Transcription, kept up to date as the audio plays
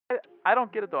I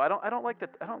don't get it though. I don't like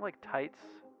tights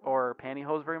or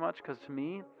pantyhose very much because to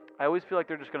me, I always feel like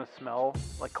they're just gonna smell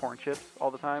like corn chips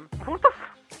all the time. What the?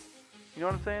 You know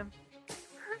what I'm saying?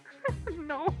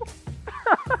 No.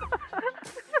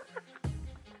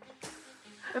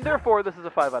 And therefore, this is a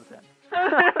 5 out of 10.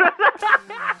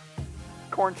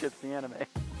 Corn chips, the anime.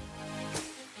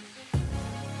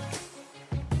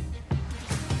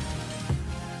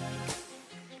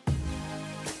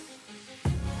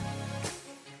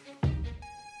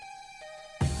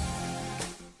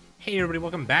 Hey everybody,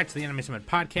 welcome back to the Anime Summit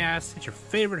Podcast. It's your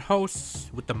favorite hosts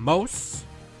with the most,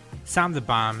 Sound the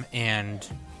Bomb, and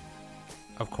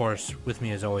of course, with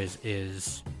me as always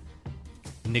is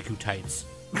Niku Tights.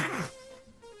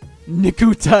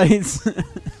 Niku Tights. That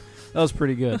was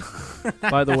pretty good.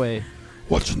 By the way,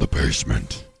 What's in the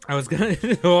basement? I was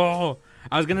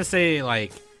gonna say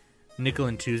like Nickel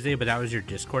and Tuesday, but that was your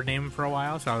Discord name for a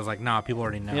while, so I was like, nah, people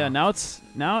already know. yeah,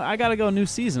 now I gotta go new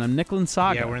season. I'm Nickel and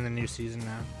Saga. Yeah, we're in the new season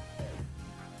now.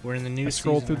 We're in the new I season.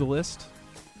 scroll through the now. list.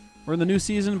 We're in the new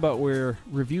season, but we're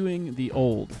reviewing the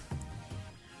old.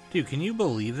 Dude, can you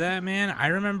believe that, man? I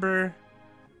remember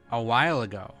a while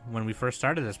ago when we first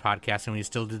started this podcast and we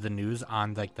still did the news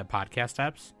on like the podcast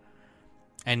apps,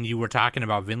 and you were talking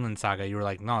about Vinland Saga. You were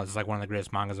like, no, this is like one of the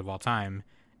greatest mangas of all time,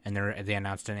 and they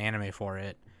announced an anime for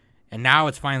it, and now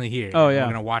it's finally here. Oh, yeah.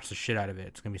 We're gonna watch the shit out of it.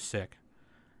 It's gonna be sick.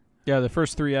 Yeah, the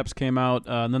first 3 eps came out,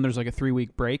 and then there's like a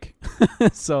 3-week break.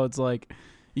 So it's like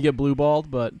you get blue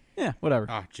balled, but yeah, whatever.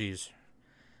 Oh, jeez.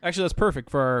 Actually, that's perfect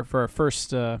for our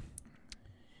first. What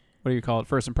do you call it?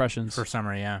 First impressions. For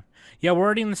summer, yeah. Yeah, we're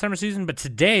already in the summer season, but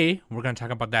today we're going to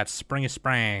talk about that spring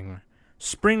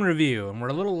review, and we're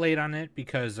a little late on it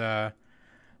because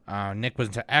Nick was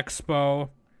to Expo.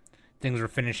 Things were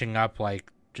finishing up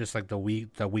like the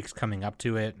weeks coming up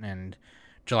to it, and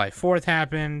July 4th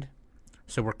happened,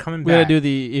 so we're coming We back. had to do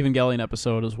the Evangelion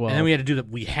episode as well. And then we had to do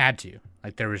we had to.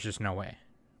 Like, there was just no way.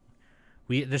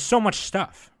 There's so much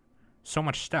stuff. So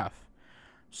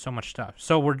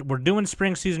we're doing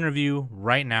spring season review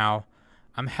right now.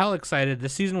 I'm hell excited.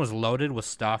 This season was loaded with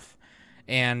stuff,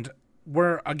 and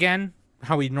we're, again,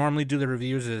 how we normally do the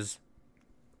reviews is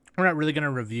we're not really going to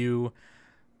review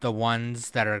the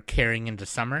ones that are carrying into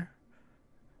summer.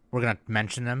 We're going to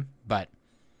mention them, but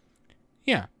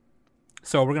yeah.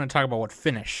 So we're going to talk about what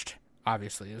finished,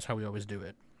 obviously, is how we always do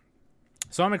it.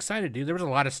 So I'm excited, dude. There was a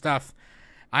lot of stuff.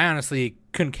 I honestly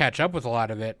couldn't catch up with a lot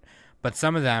of it, but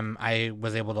some of them I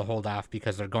was able to hold off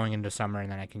because they're going into summer, and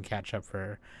then I can catch up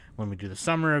for when we do the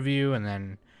summer review. And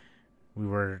then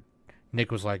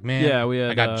Nick was like, man, Yeah, we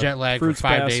had, I got jet lag for Fruits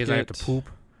 5 days. I had to Basket. poop.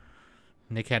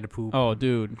 Nick had to poop. Oh,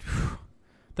 dude.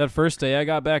 That first day I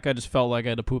got back, I just felt like I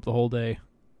had to poop the whole day.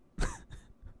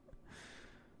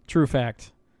 True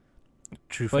fact.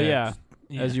 True But facts.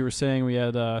 as you were saying, we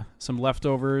had some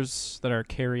leftovers that are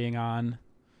carrying on.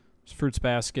 There's Fruits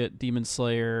Basket, Demon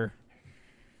Slayer,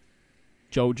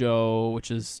 JoJo, which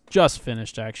is just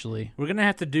finished, actually. We're going to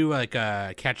have to do like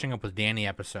a catching up with Danny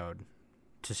episode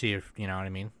to see if, you know what I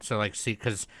mean? So like, see,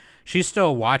 because she's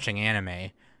still watching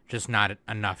anime, just not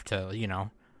enough to,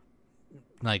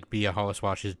 like be a host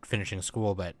while she's finishing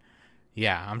school. But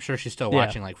yeah, I'm sure she's still Yeah.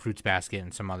 watching like Fruits Basket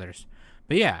and some others.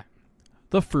 But yeah,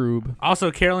 The Froob.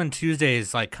 also Carolyn Tuesday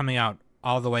is like coming out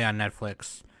all the way on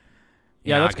Netflix. in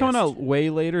Yeah, that's coming August. out way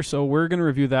later, so we're going to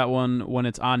review that one when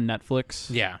it's on Netflix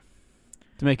Yeah.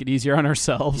 to make it easier on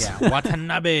ourselves. Yeah,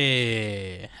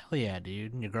 Watanabe. Hell yeah,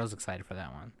 dude. Your girl's excited for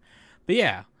that one. But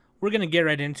yeah, we're going to get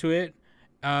right into it.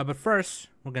 But first,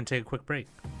 we're going to take a quick break.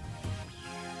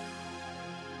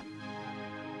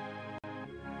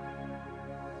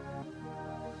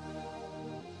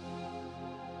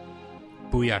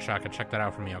 Booyah Shaka, check that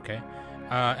out for me, okay?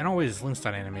 And always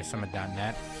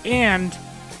links.animesummit.net. And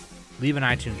leave an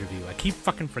iTunes review. I keep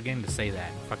fucking forgetting to say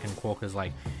that. Fucking Quokka's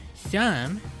like,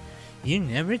 Sam, you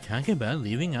never talk about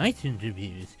leaving iTunes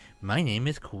reviews. My name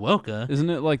is Quokka. Isn't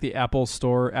it like the Apple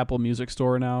Store, Apple Music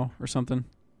Store now or something?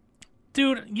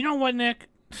 Dude, you know what, Nick?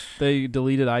 They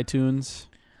deleted iTunes.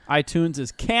 iTunes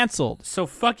is canceled. So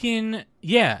fucking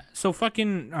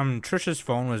Trisha's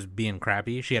phone was being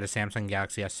crappy. She had a Samsung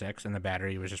Galaxy S6 and the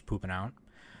battery was just pooping out.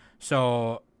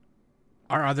 So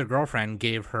our other girlfriend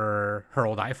gave her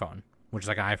old iPhone, which is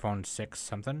like an iPhone 6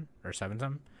 something or 7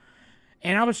 something.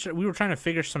 And we were trying to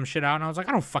figure some shit out, and I was like,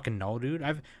 I don't fucking know, dude.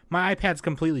 My iPad's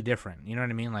completely different. You know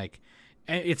what I mean? Like,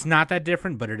 it's not that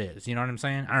different, but it is. You know what I'm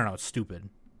saying? I don't know. It's stupid.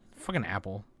 Fucking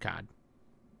Apple. God.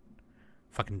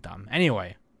 Fucking dumb.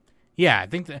 Anyway. Yeah, I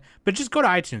think that, but just go to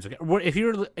iTunes. Okay? If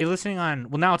you're listening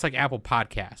on, well, now it's like Apple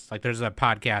Podcasts. Like, there's a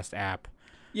podcast app.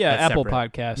 Yeah, That's Apple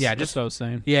separate. Podcasts. Yeah, That's just what I was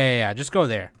saying. Yeah. Just go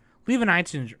there. Leave an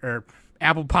iTunes or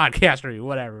Apple Podcast review,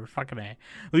 whatever. Fucking A.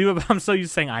 I'm so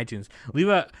used to saying iTunes.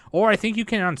 Or I think you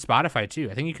can on Spotify too.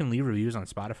 I think you can leave reviews on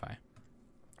Spotify.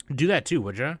 Do that too,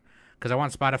 would you? Because I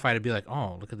want Spotify to be like,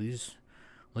 oh, look at these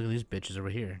bitches over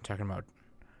here talking about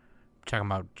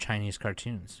Chinese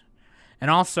cartoons. And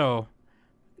also,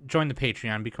 join the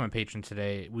Patreon, become a patron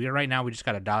today. We just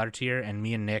got a $1 tier, and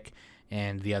me and Nick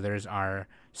and the others are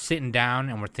sitting down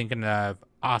and we're thinking of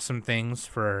awesome things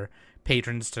for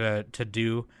patrons to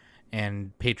do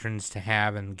and patrons to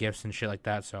have and gifts and shit like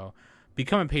that. So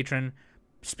become a patron.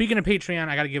 Speaking of Patreon,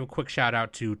 I got to give a quick shout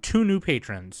out to 2 new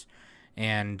patrons,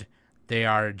 and they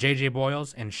are JJ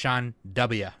Boyles and Sean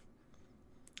W.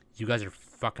 You guys are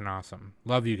fucking awesome.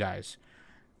 Love you guys.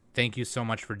 Thank you so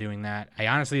much for doing that. I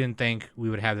honestly didn't think we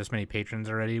would have this many patrons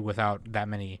already without that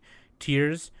many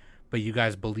tiers, but you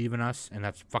guys believe in us, and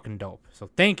that's fucking dope. So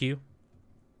thank you.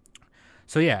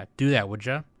 So yeah, do that, would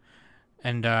ya?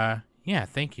 And yeah,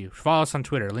 thank you. Follow us on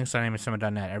Twitter,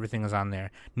 links.animecinema.net. Everything is on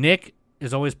there. Nick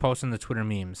is always posting the Twitter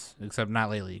memes, except not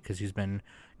lately because he's been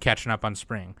catching up on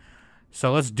spring.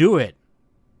 So let's do it.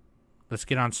 Let's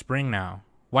get on spring now.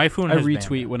 Waifu and I husband.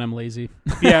 retweet when I'm lazy.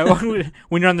 Yeah,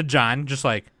 when you're on the John, just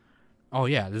like, oh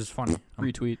yeah, this is funny.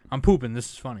 Retweet. I'm pooping.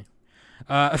 This is funny.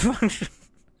 I'm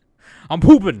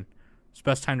pooping. It's the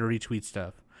best time to retweet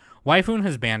stuff. Waifu and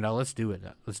husbando. Let's do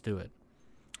it.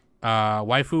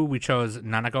 Waifu, we chose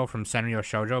Nanako from Senryo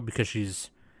Shoujo because she's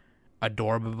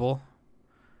adorable.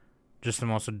 Just the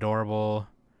most adorable.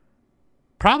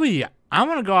 Probably, I'm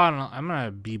going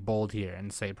to be bold here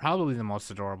and say probably the most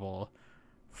adorable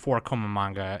 4-koma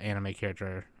manga anime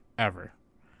character ever.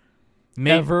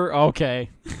 Ever? Okay.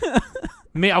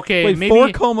 Okay, Wait, maybe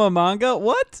 4-koma manga?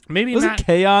 What? Maybe was not. it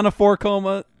K-On! A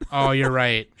 4-koma? Oh, you're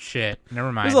right. Shit.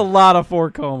 Never mind. There's a lot of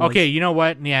 4-komas. Okay, you know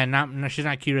what? Yeah, no, she's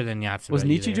not cuter than Yatsuba. Was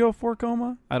either. Nichijou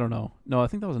 4-koma? I don't know. No, I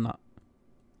think that was not.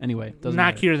 Anyway, doesn't not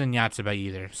matter. cuter than Yatsuba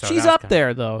either. So She's up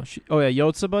there though. Oh yeah,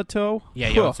 Yotsuba To.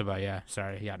 Yeah, Yotsuba. Yeah,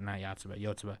 sorry, yeah, not Yatsuba,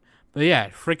 Yotsuba. But yeah,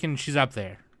 freaking, she's up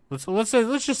there. Let's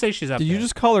just say she's up Did there. you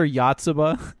just call her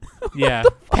Yatsuba? Yeah,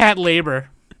 Pat Labor.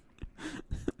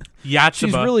 Yatsuba.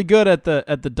 She's really good at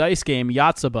the dice game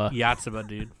Yatsuba. Yatsuba,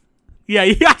 dude. Yeah,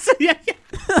 Yatsuba. Yeah.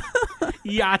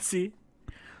 Yahtzee.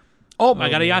 Oh, I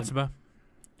got a man. Yatsuba.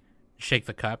 Shake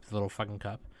the cup, the little fucking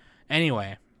cup.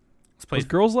 Anyway, let's play. Was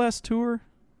Girls' Last Tour?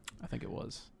 I think it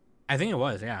was. I think it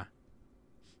was, yeah.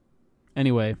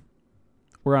 Anyway,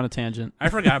 we're on a tangent. I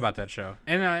forgot about that show.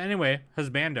 And anyway,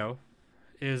 husbando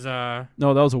is No,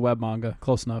 that was a web manga.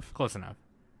 Close enough. close enough.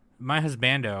 My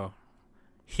husbando,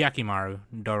 Hyakimaru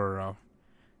Dororo,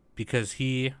 because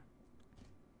he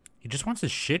just wants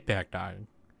his shit back, dog.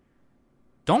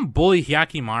 Don't bully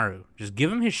Hyakimaru. Just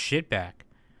give him his shit back.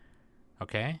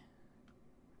 Okay?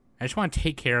 I just want to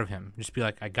take care of him. Just be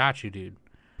like, I got you, dude.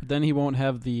 But then he won't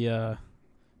have the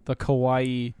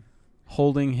kawaii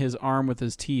holding his arm with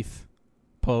his teeth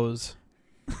pose.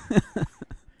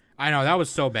 I know, that was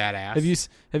so badass.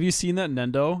 Have you seen that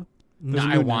Nendo? No, There's a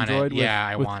I new want Nendoroid it. Yeah,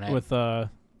 I want it. With I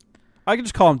can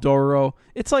just call him Dororo.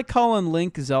 It's like calling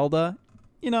Link Zelda.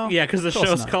 You know? Yeah, because the Close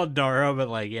show's enough. called Doro, but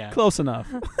like, yeah. Close enough.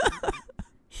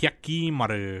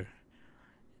 Hyakimaru.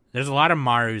 There's a lot of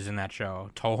Marus in that show.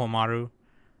 Tohomaru,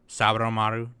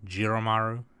 Saburo-maru,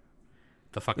 Jiro-maru.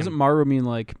 The fucking... Doesn't Maru mean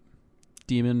like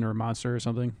demon or monster or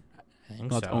something? I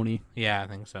think No, so. it's Oni. Yeah, I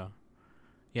think so.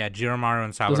 Yeah, Jiro-maru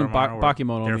and Doesn't Saburo-maru.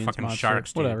 Bakimono They're means fucking monster?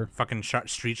 sharks, dude. Whatever. Fucking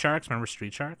Street Sharks. Remember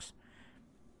Street Sharks?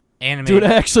 Anime. Dude,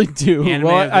 I actually do. Anime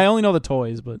Well, of the- I only know the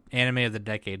toys, but Anime of the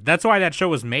decade. That's why that show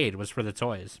was made, was for the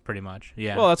toys, pretty much.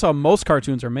 Yeah. well, that's how most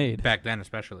cartoons are made. Back then,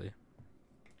 especially.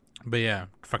 But yeah,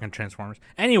 fucking Transformers.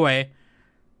 Anyway,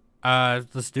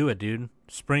 let's do it, dude.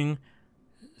 Spring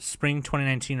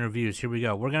 2019 reviews. Here we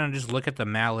go. We're gonna just look at the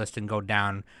Mal list and go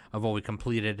down of what we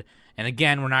completed. And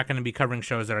again, we're not gonna be covering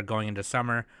shows that are going into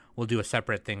summer. We'll do a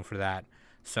separate thing for that.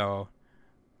 So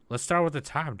let's start with the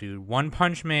top, dude. One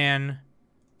Punch Man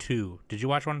 2. Did you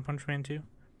watch One Punch Man 2?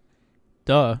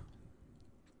 Duh.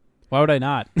 Why would I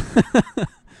not?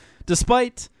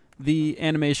 Despite the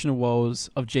animation woes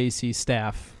of JC's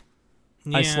staff,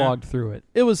 I slogged through it.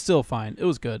 It was still fine. It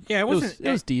was good. Yeah, it wasn't.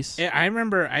 It was decent. I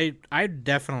remember I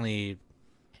definitely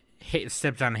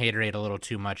stepped on Haterade a little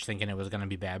too much, thinking it was going to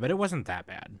be bad, but it wasn't that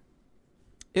bad.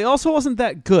 It also wasn't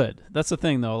that good. That's the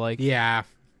thing, though. Like, Yeah,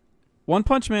 One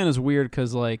Punch Man is weird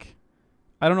because, like,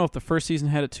 I don't know if the first season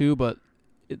had it too, but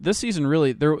this season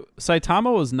really,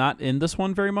 Saitama was not in this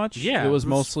one very much. Yeah, it was it was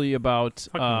mostly about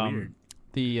fucking weird.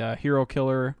 the hero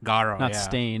killer, Garo, not yeah.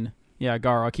 Stain. Yeah,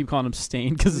 Garo. I keep calling him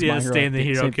Stain because it's Yeah, my hero. Stain the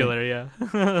hero Same thing. killer. Yeah,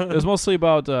 It was mostly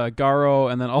about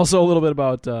Garo, and then also a little bit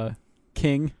about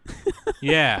King.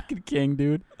 yeah. King,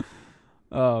 dude.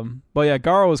 But yeah,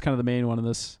 Garo was kind of the main one in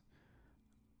this.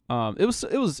 It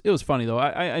was funny though.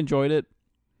 I enjoyed it.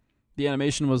 The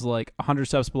animation was like 100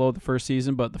 steps below the first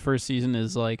season, but the first season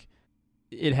is like,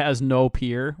 it has no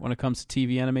peer when it comes to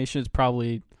TV animation. It's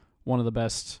probably one of the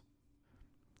best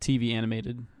TV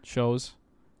animated shows.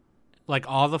 Like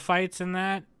all the fights in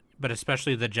that, but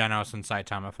especially the Genos and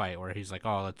Saitama fight where he's like,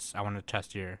 "Oh, I want to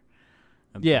test your."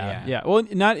 Yeah. Well,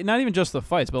 not even just the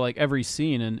fights, but like every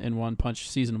scene in One Punch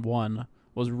season 1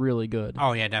 was really good.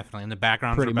 Oh yeah, definitely. And the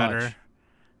backgrounds Pretty were better. much.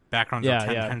 Backgrounds are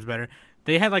 10 times better.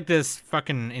 They had like this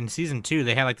fucking in season 2.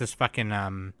 They had like this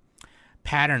fucking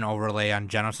pattern overlay on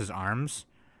Genos' arms,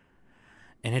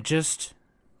 and it just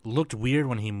looked weird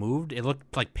when he moved. It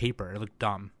looked like paper. It looked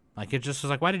dumb. Like it just was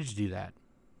like, why did you do that?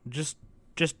 Just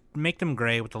make them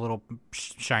gray with the little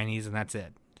shinies, and that's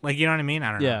it. Like, you know what I mean?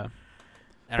 I don't know. Yeah.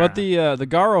 I don't But know. the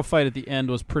Garo fight at the end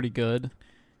was pretty good.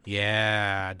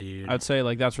 Yeah, dude. I'd say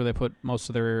like that's where they put most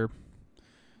of their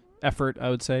effort, I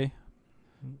would say.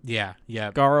 Yeah.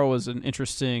 Garo was an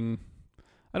interesting,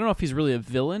 I don't know if he's really a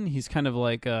villain. He's kind of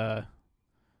like what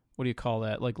do you call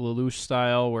that? Like Lelouch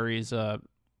style, where he's not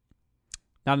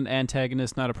an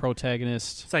antagonist, not a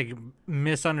protagonist. It's like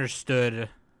misunderstood.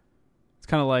 It's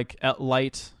kind of like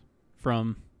Light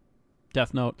from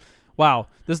Death Note. Wow,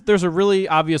 there's a really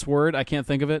obvious word. I can't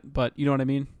think of it, but you know what I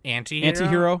mean. Anti-hero?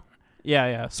 Antihero.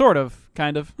 Yeah, sort of,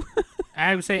 kind of.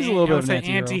 I would say He's a little bit of an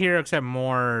anti-hero. anti-hero, Except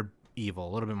more evil,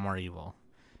 a little bit more evil.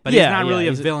 But Yeah, he's not really yeah,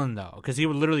 a he's a- villain though, because he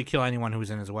would literally kill anyone who was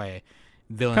in his way.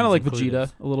 Villains Kind of like included.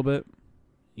 Vegeta a little bit.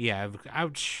 Yeah,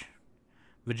 ouch.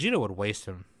 Vegeta would waste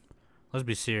him. Let's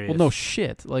be serious. Well, no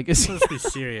shit. Like, Let's be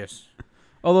serious.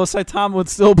 although Saitama would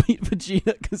still beat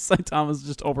Vegeta because Saitama's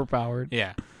just overpowered.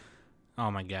 Yeah. Oh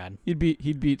my god. He'd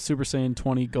beat Super Saiyan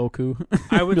 20 Goku.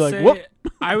 I would Be like, say. "Whoop."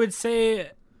 I would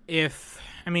say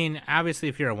obviously,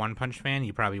 if you're a One Punch fan,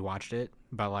 you probably watched it.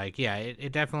 But like, yeah,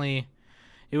 it definitely,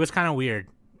 it was kind of weird.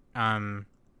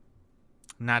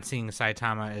 Not seeing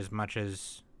Saitama as much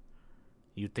as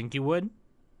you'd think you would,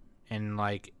 and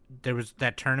like there was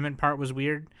that tournament part was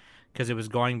weird because it was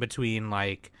going between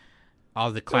like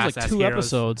all the It was Class like S 2 heroes.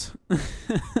 episodes.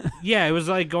 Yeah, it was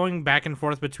like going back and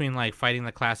forth between like fighting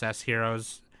the Class S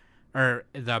heroes, or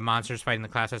the monsters fighting the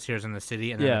Class S heroes in the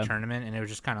city, and then Yeah. the tournament, and it was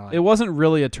just kind of like It wasn't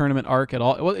really a tournament arc at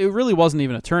all. Well, it really wasn't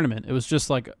even a tournament. It was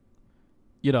just like,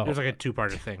 you know, it was like a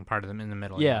two-parter thing, part of them in the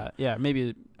middle. yeah.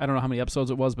 Maybe I don't know how many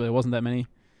episodes it was, but it wasn't that many.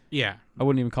 Yeah. I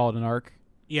wouldn't even call it an arc.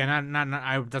 Yeah,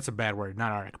 not that's a bad word,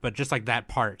 not arc, but just like that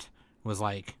part was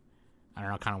like, I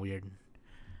don't know, kind of weird.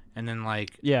 And then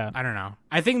like, Yeah, I don't know.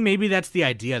 I think maybe that's the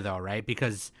idea though, right?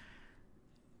 Because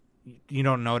you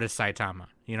don't notice Saitama.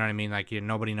 You know what I mean? Like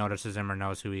nobody notices him or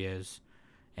knows who he is.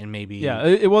 And maybe yeah.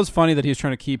 It was funny that he was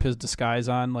trying to keep his disguise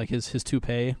on, like his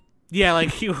toupee. Yeah, like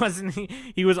he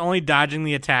he was only dodging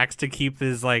the attacks to keep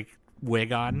his like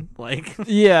wig on. Like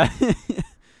Yeah.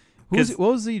 What 'Cause-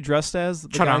 was he dressed as? The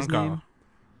guy's Charanko. name?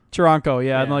 Charanko,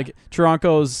 yeah. And Yeah. like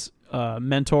Charanko's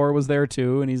mentor was there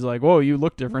too, and he's like, "Whoa, you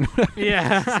look different."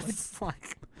 Yeah. It's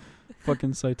like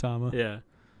Fucking Saitama.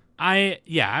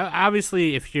 yeah.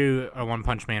 Obviously, if you're a One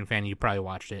Punch Man fan, you probably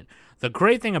watched it. The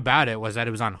great thing about it was that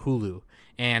it was on Hulu,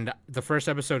 and the first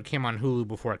episode came on Hulu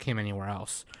before it came anywhere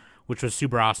else, which was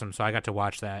super awesome. So I got to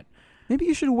watch that. Maybe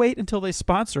you should wait until they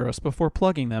sponsor us before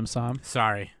plugging them, Sam.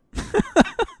 Sorry.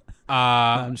 No,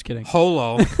 I'm just kidding.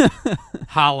 Holo,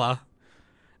 Holla.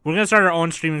 We're gonna start our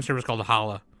own streaming service called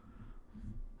Holla.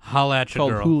 Holla at your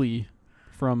Called girl. Huli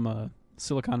from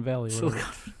Silicon Valley. or whatever.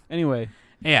 Anyway,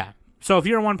 Yeah. So if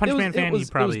you're a One Punch Man fan, it you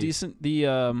probably was decent. The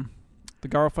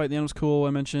Garo fight at the end was cool. I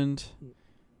mentioned.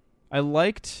 I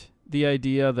liked the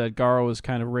idea that Garo was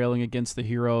kind of railing against the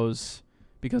heroes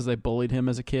because they bullied him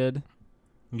as a kid.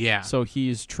 yeah. So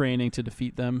he's training to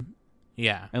defeat them,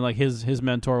 Yeah. and like his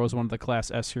mentor was one of the Class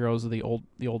S heroes, the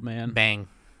old man. Bang.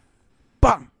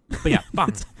 Bang, But yeah,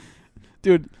 bang.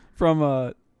 dude. From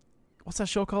what's that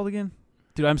show called again?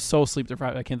 Dude, I'm so sleep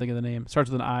deprived. I can't think of the name. Starts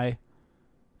with an I.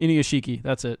 Inuyashiki.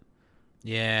 That's it.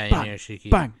 Yeah, Bang, Inuyashiki.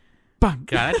 Bang, bang.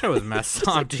 God, that show was messed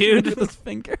up, With dude. his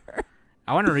finger.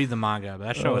 I want to read the manga, but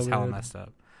that show Oh, was hella man. messed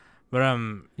up. But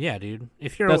yeah, dude.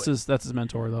 If you're That's his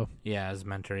mentor though. yeah, his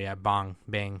mentor, yeah, bong,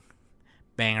 bang,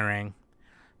 bangarang.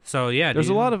 So yeah, There's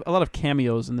dude. a lot of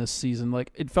cameos in this season.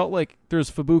 Like it felt like there's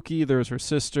Fubuki, there's her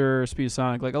sister, Speed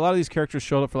Sonic. Like a lot of these characters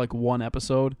showed up for like one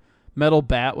episode. Metal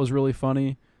Bat was really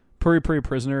funny. Puri Puri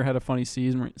Prisoner had a funny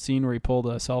scene where he pulled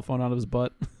a cell phone out of his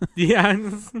butt. yeah,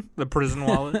 the prison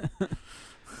wallet.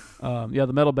 Yeah,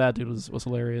 the Metal Bat dude was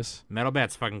hilarious. Metal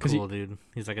Bat's fucking 'Cause cool, dude.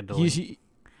 He's like a He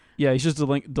Yeah, he's just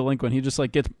delinquent. He just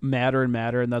like gets madder and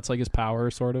madder, and that's like his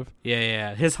power, sort of.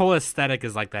 Yeah. His whole aesthetic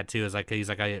is like that too. Is like he's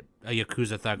like a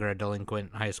Yakuza thug or a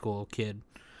delinquent high school kid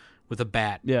with a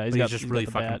bat. Yeah, he's just really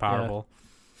fucking bat, powerful.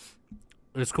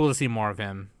 Yeah. It's cool to see more of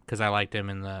him because I liked him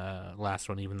in the last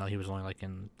one, even though he was only like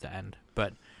in the end.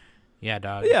 But yeah,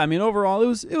 dog. Yeah, I mean, overall, it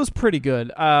was pretty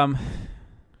good.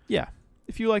 Yeah,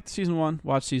 if you liked season 1,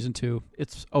 watch season 2.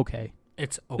 It's okay.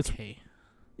 It's okay.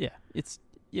 It's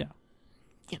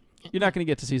you're not going to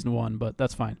get to season 1, but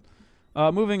that's fine.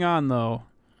 Moving on, though,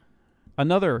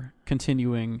 another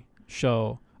continuing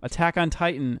show, Attack on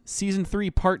Titan, season 3,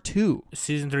 part 2.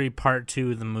 Season 3, part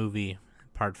 2, the movie,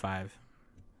 part 5,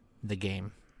 the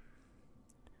game.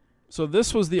 So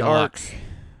this was the Deluxe. arc.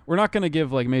 We're not going to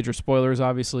give like major spoilers,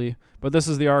 obviously, but this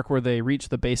is the arc where they reach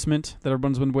the basement that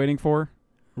everyone's been waiting for.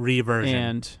 Reversion.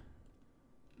 And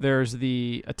there's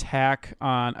the attack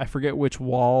on, I forget which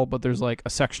wall, but there's like a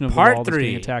section of the Part wall that's 3.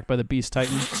 being attacked by the Beast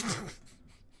Titan.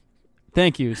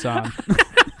 Thank you, Sam.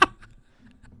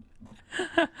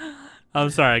 I'm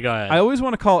sorry, go ahead. I always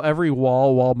want to call every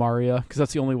wall Maria, because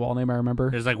that's the only wall name I remember.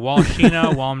 There's like Wall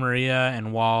Sheena, Wall Maria,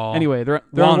 and Wall... Anyway, they're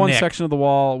Wall on one Nick. section of the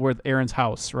wall with Aaron's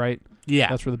house, right? Yeah.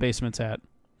 That's where the basement's at.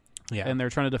 Yeah. And they're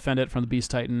trying to defend it from the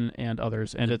Beast Titan and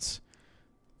others. And it's...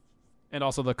 And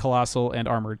also the Colossal and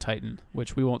Armored Titan,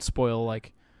 which we won't spoil,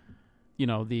 like, you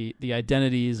know, the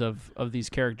identities of these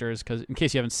characters, because in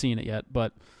case you haven't seen it yet.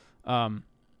 But, well,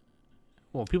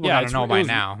 people yeah, gotta know by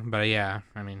now, but yeah,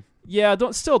 I mean... yeah,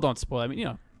 don't spoil. I mean, you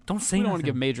know, Don't say we don't want to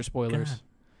nothing. give major spoilers. God.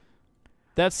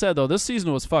 That said, though, this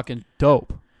season was fucking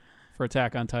dope for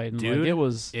Attack on Titan. Dude, like, it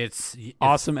was It's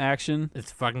awesome action.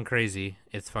 It's fucking crazy.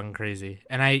 It's fucking crazy.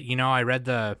 And I read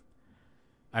the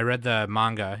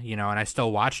manga, you know, and I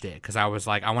still watched it because I was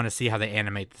like, I want to see how they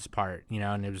animate this part, you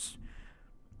know, and it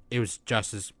was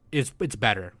just as it's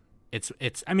better.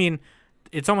 I mean,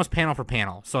 it's almost panel for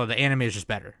panel, so the anime is just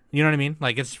better. You know what I mean?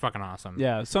 Like, it's fucking awesome.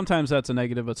 Yeah, sometimes that's a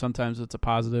negative, but sometimes it's a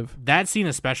positive. That scene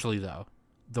especially, though,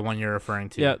 the one you're referring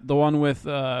to. Yeah, the one with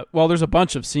well, there's a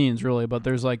bunch of scenes really, but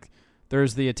there's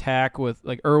the attack with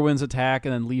like Erwin's attack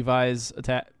and then Levi's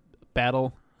attack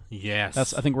battle.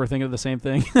 Yes. I think we're thinking of the same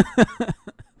thing. That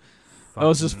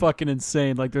was just fucking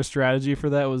insane. Like their strategy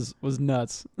for that was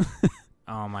nuts.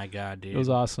 Oh my god, dude. It was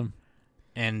awesome.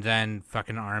 And then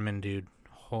fucking Armin, dude.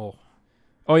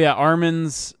 Oh yeah,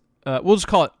 Armin's. We'll just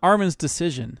call it Armin's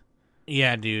decision.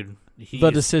 Yeah, dude.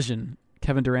 The decision,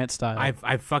 Kevin Durant style.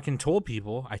 I've fucking told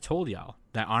people. I told y'all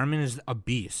that Armin is a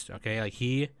beast. Okay, like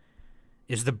he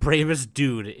is the bravest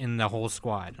dude in the whole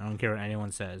squad. I don't care what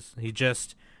anyone says. He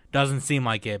just doesn't seem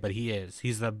like it, but he is.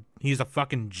 He's a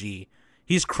fucking G.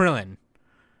 He's Krillin.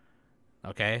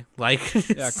 Okay, like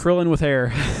yeah, Krillin with hair.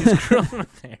 He's Krillin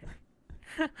with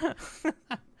hair.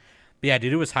 Yeah,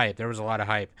 dude, it was hype. There was a lot of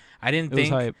hype. I didn't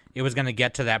think it was gonna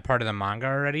get to that part of the manga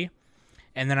already,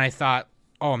 and then I thought,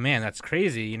 oh man, that's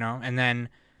crazy, you know. And then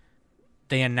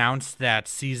they announced that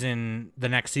the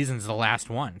next season's the last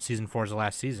one. Season 4 is the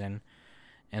last season.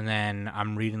 And then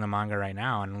I'm reading the manga right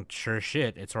now, and sure as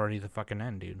shit, it's already the fucking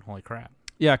end, dude. Holy crap.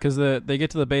 Yeah, because they get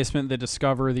to the basement, they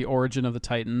discover the origin of the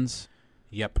Titans.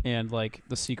 Yep. And, like,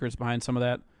 the secrets behind some of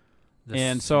that.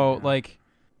 Like,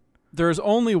 there's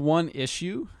only one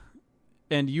issue,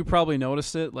 and you probably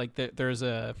noticed it. Like, there's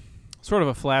a sort of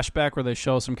a flashback where they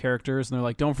show some characters, and they're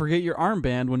like, don't forget your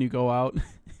armband when you go out.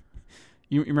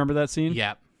 You remember that scene?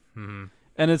 Yep. Mm-hmm.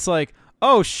 And it's like,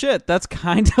 oh shit, that's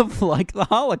kind of like the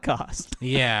Holocaust.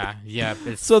 Yeah.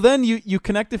 So then you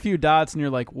connect a few dots and you're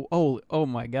like, oh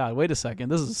my god, wait a second,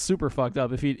 this is super fucked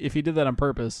up. If he did that on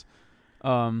purpose,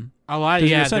 a lot.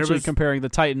 You're essentially comparing the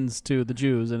Titans to the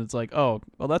Jews, and it's like, oh,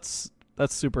 well, that's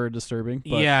super disturbing.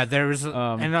 But, yeah, there was,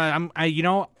 and you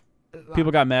know,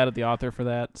 people got mad at the author for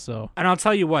that. So, and I'll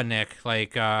tell you what, Nick,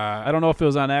 like, I don't know if it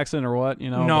was on accident or what. You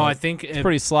know, no, I think it's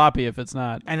pretty sloppy if it's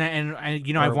not. And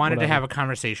you know, I wanted to have a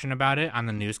conversation about it on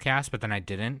the newscast, but then I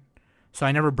didn't, so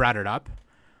I never brought it up.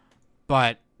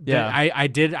 But yeah, I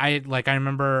did. I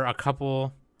remember a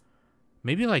couple,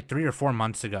 maybe like 3 or 4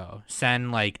 months ago,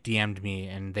 Sen like DM'd me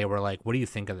and they were like, "What do you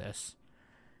think of this?"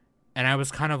 And I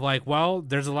was kind of like, well,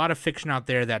 there's a lot of fiction out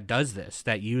there that does this,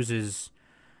 that uses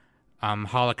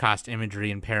Holocaust imagery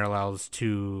and parallels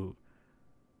to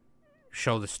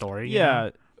show the story. Yeah.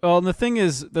 Well, and the thing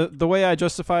is, the way I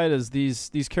justify it is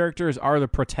these characters are the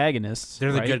protagonists.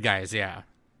 They're the right? good guys, yeah.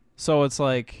 So it's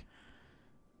like,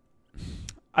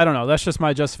 I don't know. That's just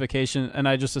my justification, and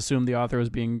I just assumed the author was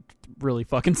being really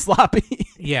fucking sloppy.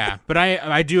 Yeah, but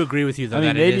I do agree with you though. I mean,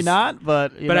 that maybe it is, not,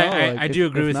 but I do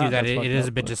agree with you that it is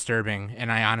a bit disturbing,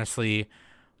 and I honestly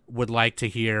would like to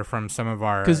hear from some of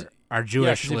our our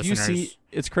Jewish 'cause if you listeners. see,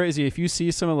 it's crazy if you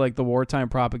see some of like the wartime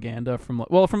propaganda from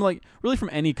really from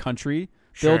any country,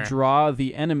 Sure. they'll draw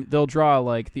the enemy. They'll draw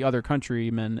like the other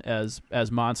countrymen as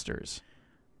monsters.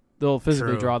 They'll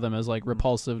physically True. draw them as like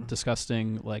repulsive,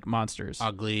 disgusting like monsters.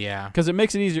 Ugly, yeah. Because it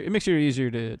makes it easier. It makes it easier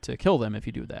to kill them if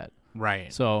you do that.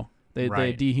 Right. So they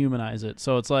Right. dehumanize it.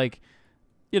 So it's like,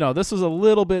 this was a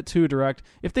little bit too direct.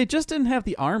 If they just didn't have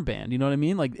the armband, you know what I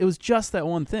mean? Like it was just that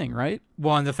one thing, right?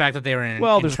 Well, and the fact that they were in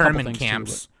There's a couple internment things too,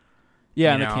 camps. Yeah,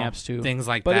 you in the know, camps too. Things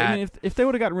like But that. I mean, if they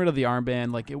would have gotten rid of the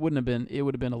armband, like it would have been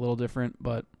a little different.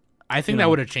 But I think you that know.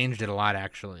 would have changed it a lot,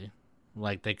 actually.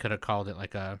 Like they could have called it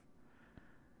like a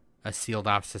sealed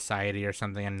off society or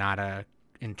something, and not a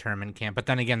internment camp. But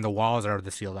then again, the walls are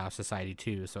the sealed off society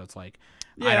too, so it's like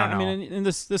I don't know. I mean, and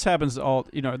this happens all.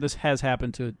 This has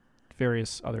happened to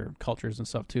various other cultures and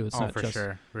stuff too. It's not for just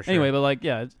sure. anyway. But like,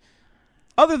 yeah.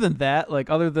 Other than that, like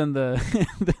other than the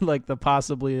like the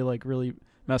possibly like really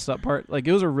messed up part, like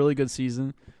it was a really good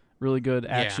season, really good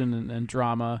action and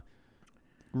drama,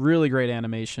 really great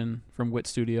animation from Wit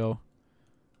Studio.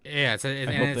 Yeah, it's hope a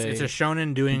they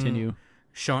shonen doing Continue.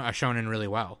 a shonen really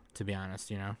well. To be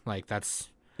honest, like that's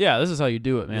Yeah, this is how you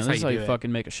do it, man. This This is is how how you you do it.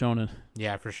 fucking make a shonen.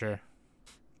 yeah, for sure.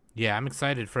 Yeah, I'm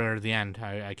excited for the end.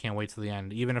 I can't wait till the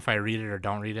end. Even if I read it or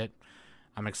don't read it,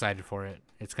 I'm excited for it.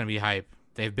 It's gonna be hype.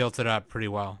 They've built it up pretty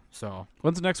well. So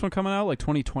When's the next one coming out? Like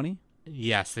 2020?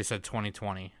 yes, they said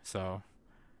 2020. So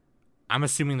I'm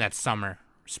assuming that's summer,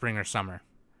 spring or summer,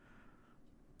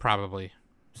 probably.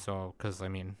 So because I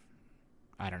mean,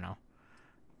 I don't know,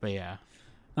 but yeah,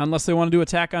 Unless they want to do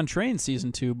Attack on Train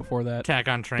season 2 before that. Attack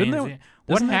on Trains. Didn't they-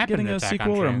 What Isn't that happened getting to a Attack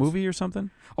sequel on or a Trains? movie or something?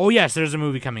 Oh yes, there's a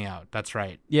movie coming out. That's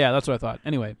right. Yeah, that's what I thought.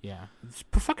 Anyway, Yeah,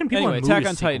 fucking people. Anyway, in Attack movies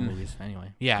on sequel Titan. Movies.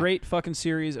 Anyway, yeah, great fucking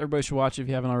series. Everybody should watch it if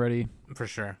you haven't already. for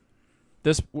sure.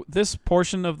 This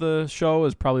portion of the show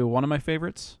is probably one of my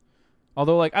favorites.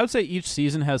 Although, like, I would say each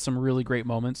season has some really great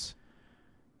moments.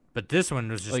 But this one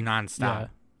was just Like, nonstop. yeah.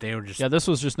 They were just Yeah, this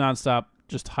was just nonstop,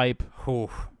 just hype,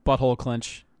 butthole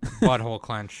clench. butthole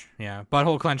clench. Yeah,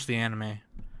 butthole clench the anime,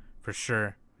 for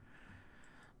sure.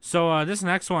 So this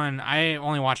next one, I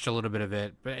only watched a little bit of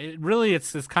it, but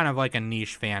it's kind of like a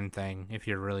niche fan thing if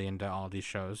you're really into all these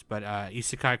shows. But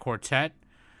Isekai Quartet,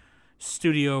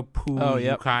 Studio Poo Oh,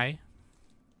 yep. Yukai,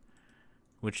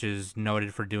 which is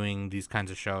noted for doing these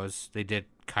kinds of shows. They did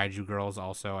Kaiju Girls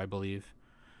also, I believe.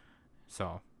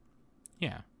 So,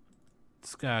 yeah.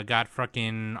 It's got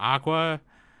fucking Aqua,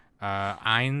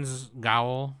 Ainz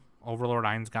Gowl, Overlord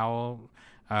Ainz Gowl.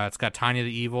 It's got Tanya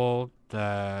the Evil,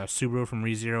 the Subaru from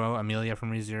ReZero, Amelia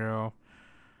from ReZero,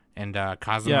 and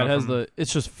Kazuma. Yeah, it has from,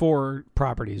 it's just 4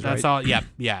 properties, That's right? all.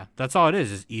 Yeah. That's all it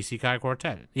is Isekai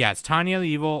Quartet. Yeah, it's Tanya the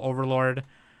Evil, Overlord,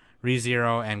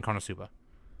 ReZero, and Konosuba.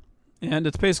 And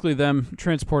it's basically them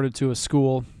transported to a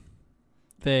school.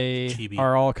 They Chibi.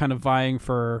 are all kind of vying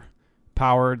for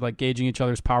power, like gauging each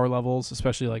other's power levels,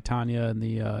 especially like Tanya and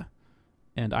the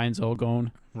and Ainzo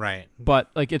Gon. Right.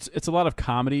 But like it's a lot of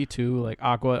comedy too. Like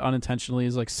Aqua unintentionally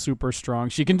is like super strong.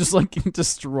 She can just like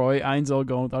destroy Ainzo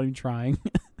Gon without even trying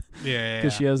Yeah.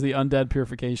 because she has the undead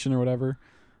purification or whatever.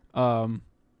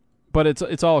 But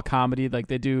it's all comedy. Like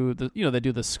they do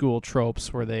the school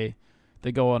tropes where they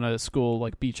go on a school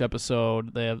like beach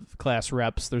episode. They have class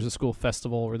reps. There's a school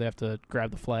festival where they have to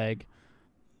grab the flag.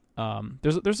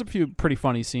 There's a few pretty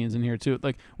funny scenes in here too.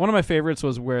 Like one of my favorites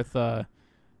was with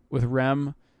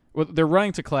Rem. They're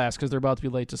running to class because they're about to be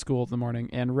late to school in the morning,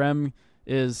 and Rem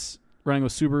is running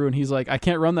with Subaru, and he's like, "I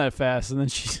can't run that fast." And then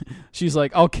she's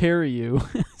like, "I'll carry you."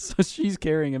 So she's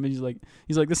carrying him, and he's like,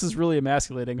 "This is really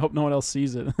emasculating. Hope no one else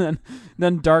sees it." And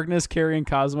then Darkness carrying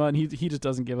Cosma, and he just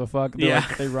doesn't give a fuck.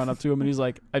 They run up to him, and he's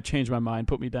like, "I've changed my mind.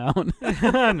 Put me down."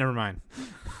 Never mind.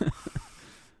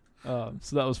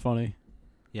 So that was funny.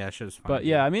 Yeah, it was fun. But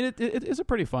yeah, I mean, it is a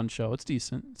pretty fun show. It's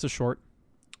decent. It's a short.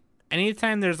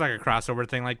 Anytime there's like a crossover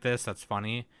thing like this, that's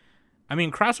funny. I mean,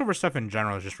 crossover stuff in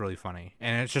general is just really funny,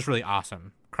 and it's just really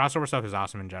awesome. Crossover stuff is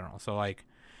awesome in general. So like,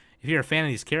 if you're a fan of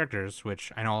these characters,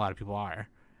 which I know a lot of people are,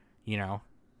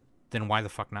 then why the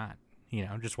fuck not?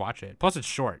 Just watch it. Plus, it's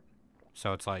short,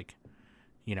 so it's like,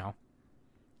 Yeah.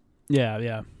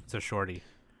 it's a shorty.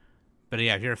 But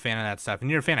yeah, if you're a fan of that stuff, and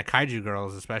you're a fan of Kaiju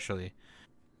Girls especially,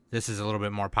 this is a little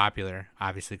bit more popular,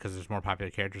 obviously, because there's more popular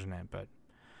characters in it. But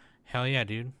hell yeah,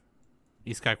 dude.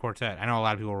 Isekai Quartet. I know a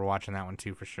lot of people were watching that one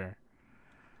too, for sure.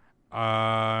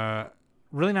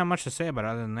 Really not much to say about it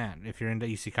other than that. If you're into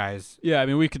isekais, Yeah, I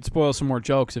mean, we could spoil some more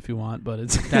jokes if you want, but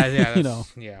it's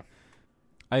yeah.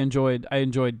 I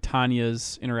enjoyed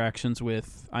Tanya's interactions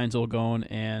with Ainz Gon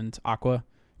and Aqua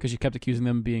because she kept accusing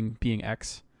them of being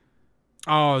X.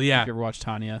 Oh If yeah, you ever watched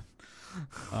Tanya,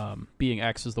 Being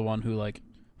X is the one who like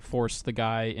forced the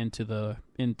guy into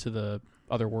the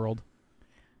other world.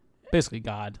 Basically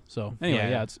God. So anyway,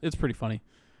 yeah, it's pretty funny.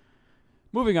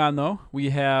 Moving on though, we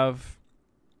have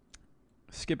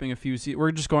skipping a few.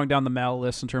 We're just going down the Mal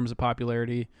list in terms of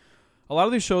popularity. A lot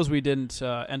of these shows we didn't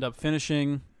end up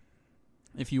finishing.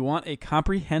 If you want a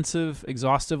comprehensive,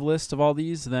 exhaustive list of all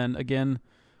these, then again,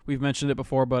 we've mentioned it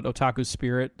before, but Otaku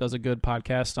Spirit does a good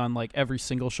podcast on like every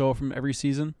single show from every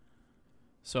season.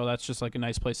 So that's just like a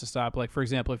nice place to stop. Like for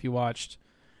example, if you watched,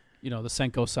 the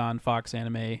Senko-san Fox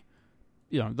anime,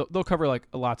 they'll cover like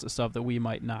lots of stuff that we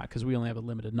might not because we only have a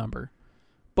limited number.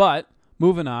 But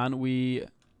moving on,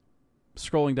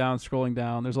 scrolling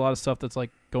down. There's a lot of stuff that's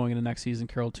like going into next season.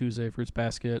 Carol Tuesday, Fruits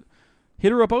Basket,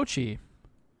 Hitorobochi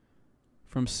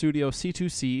from Studio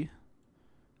C2C.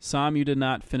 Sam, you did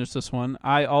not finish this one.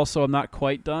 I also am not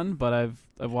quite done, but I've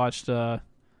watched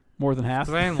more than half.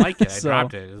 'Cause I didn't like it. I So-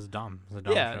 dropped it. It was dumb. It was a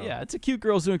dumb show. Yeah. It's a cute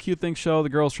girls doing cute things show. The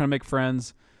girl's trying to make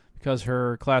friends because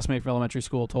her classmate from elementary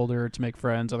school told her to make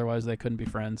friends. Otherwise, they couldn't be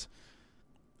friends.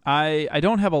 I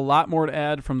don't have a lot more to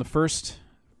add from the first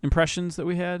impressions that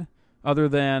we had, other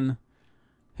than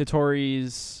Hitori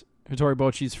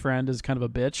Bochi's friend is kind of a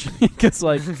bitch. Because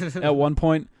like at one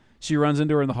point she runs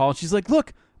into her in the hall and she's like,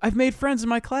 "Look, I've made friends in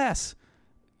my class.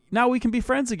 Now we can be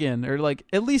friends again." Or like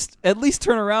at least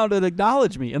turn around and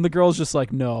acknowledge me. And the girl's just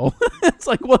like, "No." It's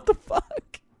like, what the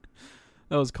fuck?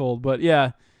 That was cold. But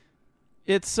yeah,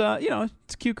 it's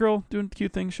it's a cute girl doing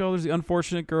cute things show. There's the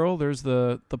unfortunate girl. There's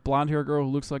the blonde hair girl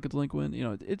who looks like a delinquent.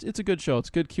 It's a good show. It's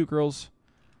good cute girls.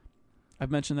 I've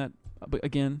mentioned that, but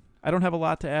again, I don't have a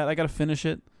lot to add. I got to finish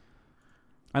it.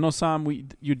 I know, Sam,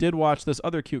 you did watch this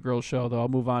other cute girl show, though. I'll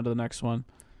move on to the next one.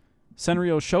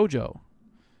 Senryo Shoujo.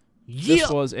 Yeah.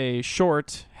 This was a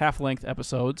short, half-length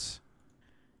episodes.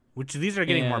 Which these are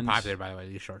getting more And- popular, by the way,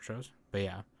 these short shows. But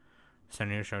yeah.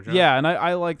 Senryo Shoujo. Yeah, and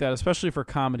I like that, especially for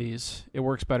comedies. It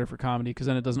works better for comedy because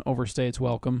then it doesn't overstay its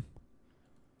welcome.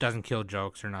 Doesn't kill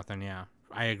jokes or nothing, yeah.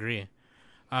 I agree.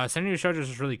 Senryo Shoujo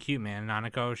is really cute, man.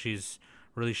 Nanako, she's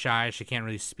really shy. She can't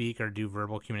really speak or do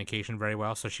verbal communication very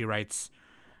well, so she writes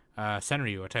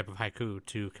Senryu, a type of haiku,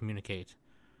 to communicate.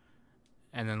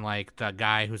 And then, like, the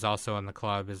guy who's also in the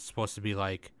club is supposed to be,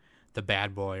 like, the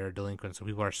bad boy or delinquent, so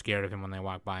people are scared of him when they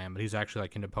walk by him. But he's actually,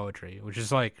 like, into poetry, which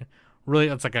is, like, really,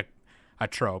 it's like a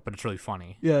trope, but it's really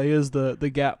funny. Yeah, he is the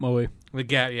Gap Moe. The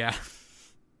guy, yeah.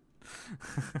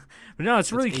 But no,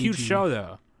 it's a really It's cute AG. show,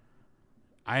 though.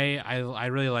 I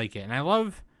really like it, and I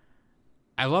love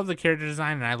the character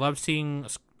design, and I love seeing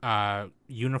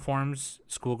uniforms,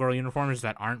 schoolgirl uniforms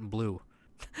that aren't blue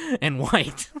and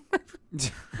white.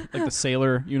 Like the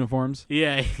sailor uniforms.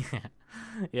 Yeah,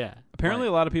 yeah. Apparently,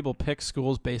 Like, a lot of people pick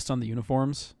schools based on the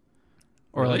uniforms,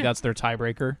 or Really? like that's their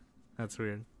tiebreaker. that's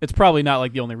weird. It's probably not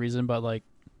like the only reason, but like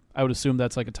I would assume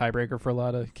that's like a tiebreaker for a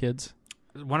lot of kids.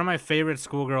 One of my favorite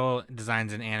schoolgirl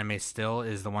designs in anime still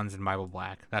is the ones in Bible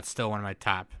Black. That's still one of my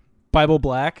top. Bible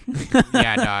Black.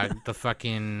 Yeah, dog. The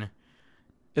fucking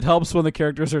It helps when the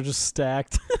characters are just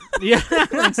stacked, yeah.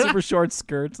 like super short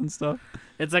skirts and stuff.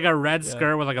 It's like a red Yeah.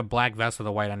 skirt with like a black vest with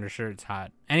a white undershirt. It's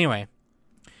hot. Anyway,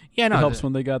 yeah, It no, helps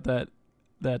when they got that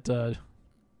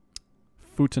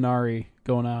futanari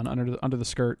going on under the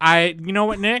skirt. you know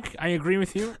what, Nick? I agree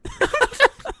with you. They-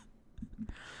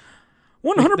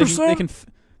 100%.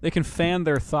 They can fan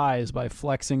their thighs by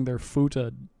flexing their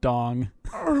futa dong.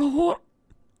 I'm about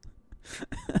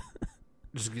to.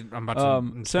 I'm just getting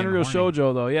Senryo horny.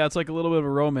 Shoujo though, yeah, it's like a little bit of a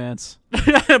romance.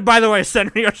 By the way,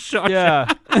 Senryo Shoujo.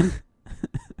 Yeah.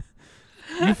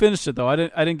 You finished it though. I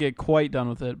didn't get quite done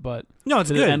with it, but No, it's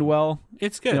did good. it end well?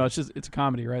 It's good. It's a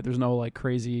comedy, right? There's no like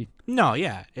crazy. No,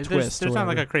 yeah. Twist There's or not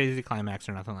like whatever. a crazy climax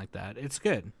or nothing like that. It's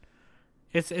good.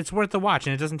 It's worth the watch,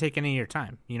 and it doesn't take any of your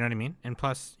time. You know what I mean? And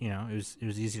plus, it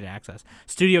was easy to access.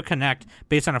 Studio Connect,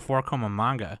 based on a 4-koma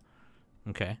manga.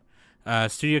 Okay.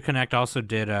 Studio Connect also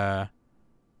did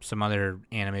some other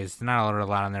animes. Not a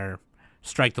lot on there.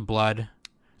 Strike the Blood,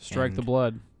 Strike the And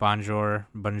Blood. Bonjour,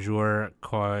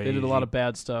 Koi. They did a lot of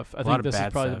bad stuff. I lot think of this is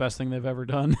bad probably stuff. the best thing they've ever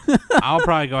done. I'll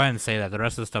probably go ahead and say that. The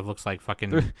rest of the stuff looks like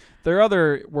fucking. Their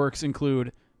other works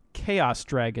include Chaos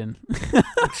Dragon.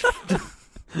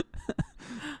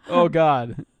 Oh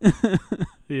God.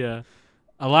 Yeah.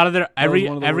 A lot of their That was every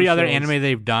one of the every worst other shows. anime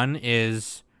they've done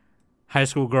is High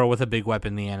School Girl with a Big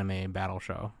Weapon, the anime battle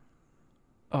show.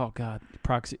 Oh God.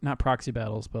 Not proxy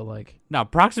battles, but like No,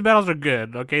 proxy battles are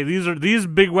good. Okay, these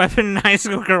Big Weapon High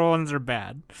School Girl ones are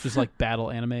bad. just like battle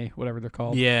anime, whatever they're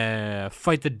called. Yeah,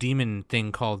 fight the demon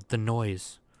thing called The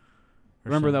Noise. Or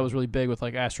Remember that something. was really big with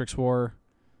like Asterix War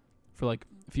for like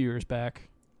a few years back.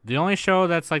 The only show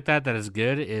that's like that is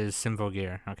good is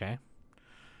Symphogear. Okay,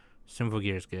 Sinful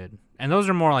Gear is good, and those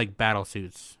are more like battle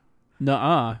suits.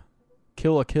 Nuh-uh.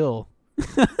 Kill a Kill.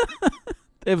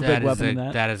 They have a big weapon in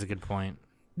that. That is a good point.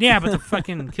 Yeah, but the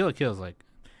fucking Kill a Kill is like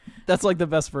That's like the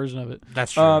best version of it.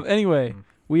 that's true. Anyway,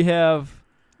 we have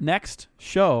next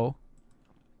show,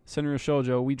 Senryu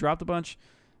Shoujo. We dropped a bunch.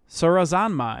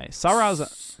 Sarazanmai.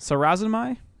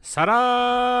 Sarazanmai? Sarazanmai.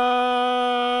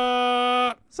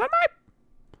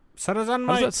 How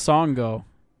does that song go?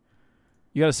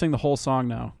 You got to sing the whole song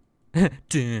now. Kisu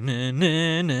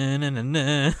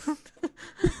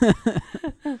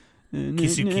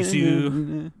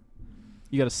kisu.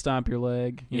 You got to stomp your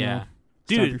leg. You know,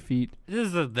 Dude, stomp your feet. this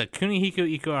is the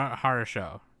Kunihiko Ikuhara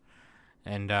show.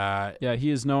 And Yeah, he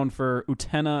is known for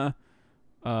Utena,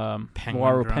 Penguin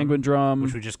Waru Drum, Penguin Drum,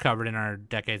 which we just covered in our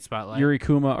Decade Spotlight. Yuri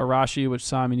Kuma Arashi, which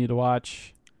Sam you need to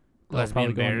watch. That'll Lesbian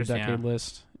probably go on your Bears, decade yeah.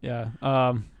 list.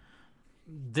 Yeah.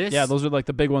 This, Those are like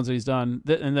the big ones that he's done.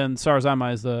 And then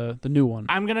Sarazanmai is the new one.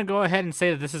 I'm going to go ahead and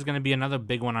say that this is going to be another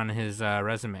big one on his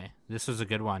resume. This was a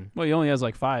good one. Well, he only has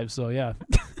like 5, so yeah.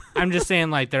 I'm just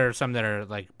saying, like, there are some that are,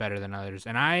 like, better than others.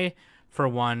 And I, for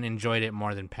one, enjoyed it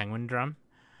more than Penguin Drum.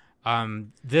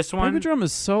 This one... Penguin Drum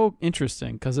is so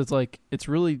interesting because it's like, it's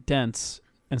really dense.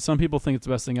 And some people think it's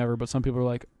the best thing ever, but some people are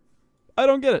like, I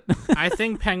don't get it. I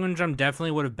think Penguin Drum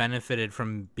definitely would have benefited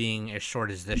from being as short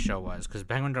as this show was, because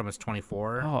Penguin Drum was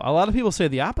 24. Oh, a lot of people say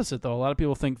the opposite, though. A lot of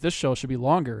people think this show should be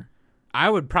longer. I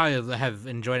would probably have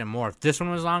enjoyed it more if this one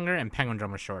was longer and Penguin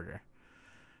Drum was shorter,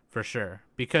 for sure.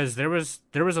 Because there was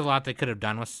a lot they could have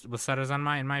done with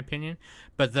Sarazanmai, in my opinion.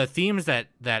 But the themes that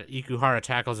Ikuhara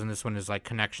tackles in this one is like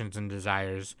connections and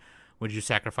desires. Would you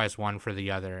sacrifice one for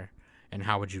the other, and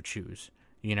how would you choose?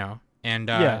 You know. And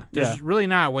there's really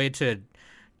not a way to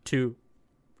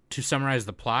summarize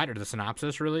the plot or the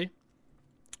synopsis, really.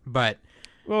 But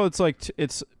Well, it's like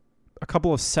it's a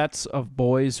couple of sets of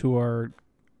boys who are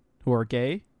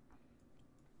gay.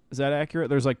 Is that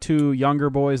accurate? There's like 2 younger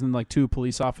boys and like 2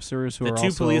 police officers who the are two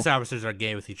also... police officers are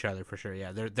gay with each other for sure.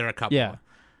 Yeah, they're a couple. Yeah.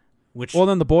 Which Well,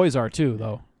 then the boys are too,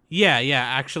 though. yeah,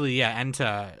 actually, yeah.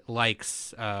 Enta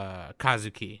likes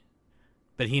Kazuki,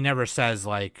 but he never says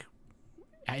like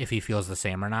if he feels the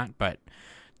same or not. But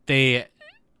they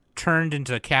turned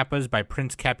into Kappas by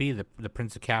Prince Kepi, the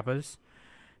Prince of Kappas,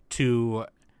 to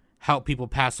help people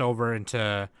pass over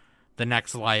into the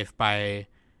next life by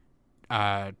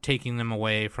taking them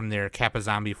away from their Kappa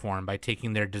zombie form, by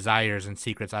taking their desires and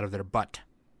secrets out of their butt.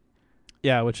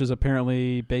 Yeah, which is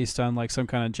apparently based on like some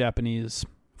kind of Japanese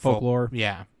folklore.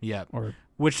 Yeah. Or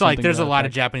Which, like, something there's to a that lot of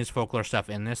effect. Japanese folklore stuff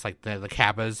in this. Like, the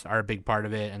Kappas are a big part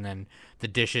of it, and then the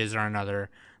dishes are another.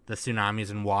 The tsunamis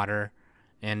and water,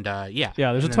 and yeah.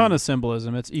 Yeah, there's a And ton then of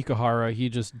symbolism. It's Ikuhara. He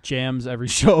just jams every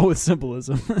show with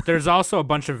symbolism. There's also a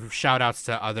bunch of shout-outs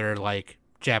to other, like,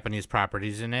 Japanese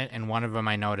properties in it, and one of them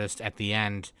I noticed at the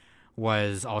end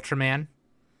was Ultraman,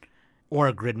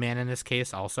 or Gridman in this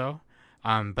case also.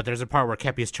 But there's a part where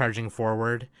Kepi is charging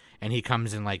forward, and he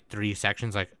comes in, like, 3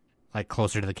 sections, like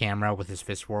closer to the camera with his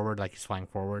fist forward, like he's flying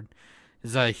forward.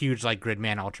 It's a huge, like,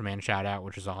 Gridman, Ultraman shout-out,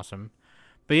 which is awesome.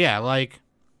 But yeah, like,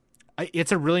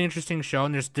 it's a really interesting show,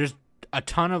 and there's a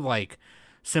ton of, like,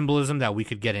 symbolism that we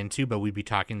could get into, but we'd be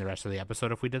talking the rest of the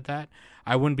episode if we did that.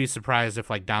 I wouldn't be surprised if,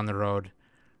 like, down the road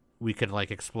we could,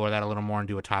 like, explore that a little more and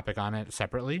do a topic on it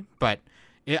separately. But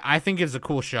I think it's a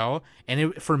cool show,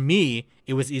 and for me,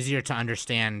 it was easier to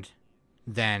understand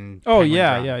than Oh, Penguin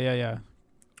yeah. Drum.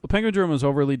 Well, Penguin Drum was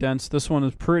overly dense. This one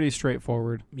is pretty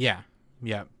straightforward. Yeah.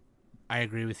 I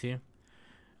agree with you.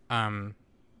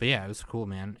 But yeah, it was cool,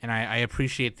 man. And I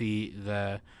appreciate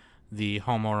the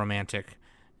homo-romantic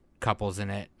couples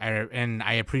in it. And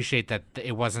I appreciate that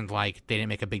it wasn't like they didn't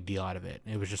make a big deal out of it.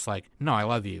 It was just like, no, I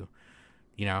love you.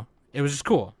 You know? It was just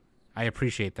cool. I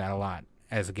appreciate that a lot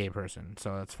as a gay person.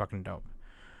 So that's fucking dope.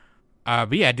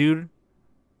 But yeah, dude,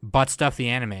 Butt Stuff the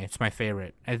anime. It's my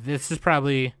favorite. This is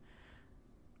probably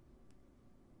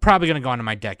going to go into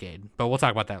my decade, but we'll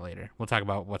talk about that later. We'll talk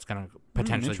about what's going to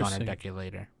potentially go on a interesting. decade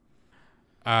later.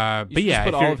 You But should yeah, just put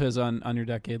if all you're of his on your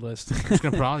decade list. just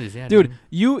going to put all these, yeah, Dude,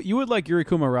 you would like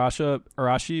Yurikuma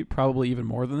Arashi probably even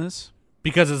more than this.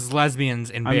 because it's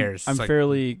lesbians and bears. I'm It's like-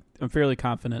 fairly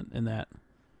confident in that.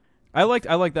 I like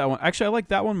that one. Actually, I like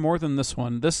that one more than this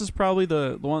one. This is probably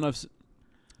the one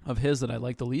of his that I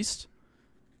like the least,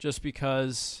 just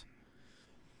because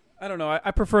I don't know.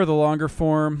 I prefer the longer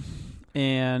form,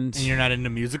 and and you're not into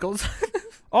musicals.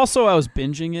 also I was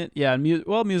binging it. Yeah,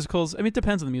 musicals. I mean, it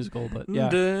depends on the musical, but yeah,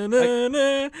 it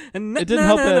didn't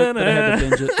help that I had to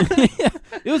binge it. Yeah,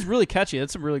 it was really catchy.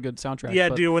 It's some really good soundtrack. Yeah,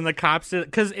 but dude, when the cops did,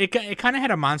 because it kind of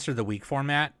had a Monster of the Week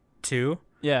format too.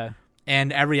 Yeah.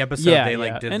 And every episode they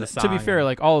did and the song. to be fair,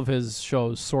 like all of his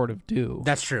shows sort of do.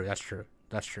 That's true.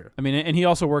 I mean, and he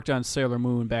also worked on Sailor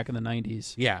Moon back in the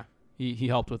 90s. Yeah. He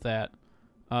helped with that,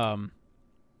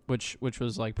 which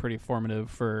was like pretty formative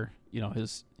for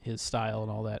his style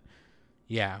and all that.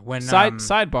 Yeah. When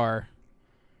sidebar,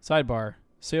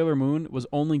 Sailor Moon was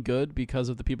only good because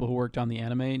of the people who worked on the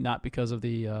anime, not because of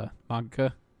the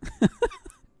mangaka.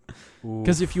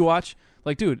 Because if you watch,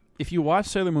 if you watch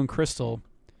Sailor Moon Crystal,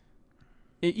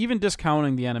 even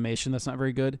discounting the animation, that's not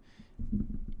very good.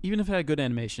 Even if it had good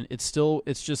animation, it's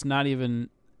just not even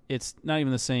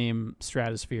the same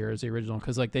stratosphere as the original,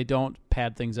 because like they don't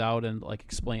pad things out and like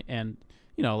explain and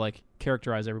like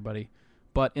characterize everybody.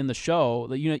 But in the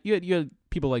show, you had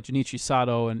people like Junichi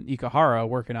Sato and Ikahara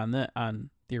working on the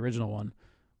original one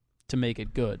to make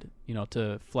it good,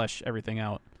 to flesh everything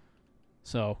out.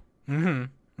 So,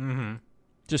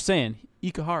 just saying,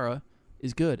 Ikahara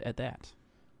is good at that.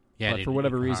 Yeah, but for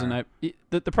whatever reason,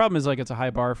 the problem is like it's a high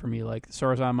bar for me. Like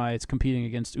Sarazanmai, it's competing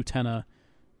against Utena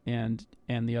and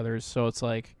the others. So it's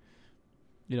like,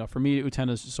 for me,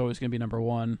 Utena is just always going to be number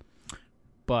one.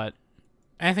 But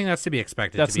I think that's to be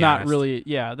expected. That's to be not honest. really,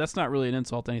 that's not really an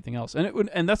insult to anything else.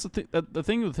 And that's the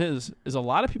thing with his is a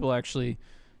lot of people actually,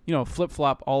 flip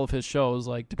flop all of his shows,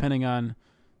 like depending on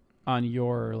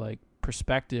your like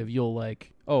perspective. You'll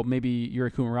like, oh, maybe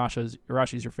Yurikuma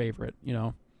Arashi's your favorite,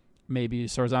 maybe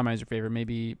Sarazanmai is your favorite,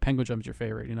 maybe Penguin Jump is your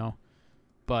favorite,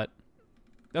 but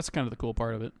that's kind of the cool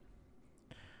part of it.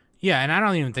 Yeah, and I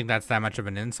don't even think that's that much of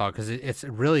an insult, because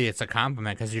it's a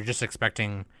compliment, because you're just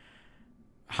expecting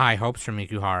high hopes from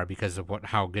Ikuhara because of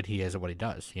how good he is at what he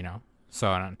does,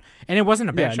 So, and it wasn't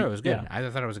a bad show. It was good. Yeah. I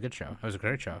thought it was a good show. It was a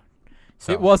great show.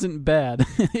 So, it wasn't bad.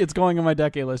 It's going on my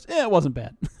decade list. Yeah, it wasn't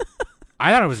bad.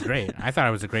 I thought it was great. I thought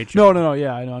it was a great show. No.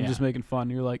 Yeah, I know. I'm just making fun.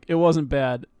 You're like, it wasn't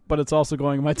bad, but it's also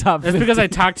going in my top 50. It's because I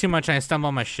talk too much and I stumble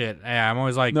on my shit. Yeah, I'm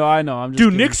always like, no, I know. I'm just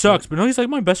dude, Nick sucks, but no, he's like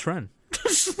my best friend.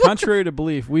 Contrary to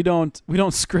belief, we don't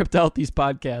script out these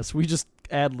podcasts. We just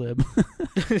ad lib.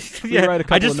 Yeah, write a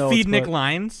couple I just of notes, feed Nick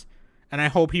lines, and I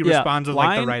hope he responds with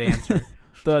like the right answer.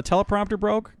 The teleprompter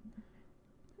broke.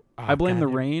 Oh, I blame God, the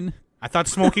dude. rain. I thought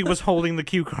Smokey was holding the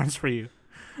cue cards for you.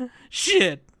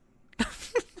 Shit.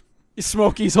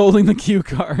 Smokey's holding the cue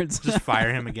cards. Just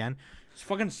fire him again. Just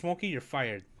fucking Smokey, you're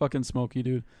fired. Fucking Smokey,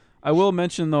 dude. I will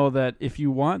mention though that if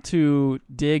you want to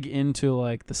dig into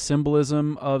like the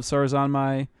symbolism of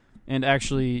Sarazanmai and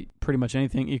actually pretty much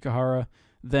anything Ikahara,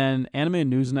 then Anime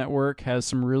News Network has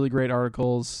some really great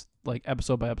articles, like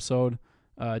episode by episode.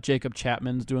 Jacob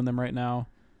Chapman's doing them right now.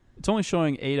 It's only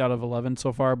showing 8 out of 11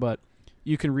 so far, but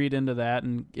you can read into that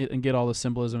and get all the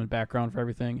symbolism and background for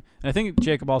everything. And I think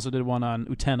Jacob also did one on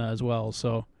Utena as well,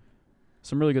 so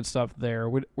some really good stuff there.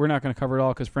 We're not going to cover it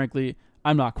all because, frankly,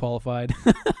 I'm not qualified.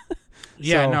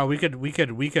 Yeah, So- no, we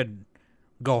could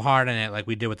go hard on it like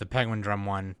we did with the Penguin Drum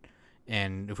one,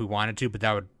 and if we wanted to, but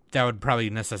that would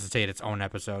probably necessitate its own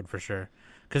episode for sure,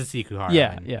 because it's Ikuhara.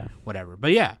 Yeah, and yeah. whatever.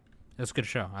 But yeah, it's a good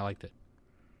show. I liked it.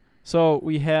 So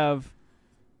we have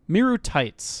Miru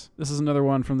Tights. This is another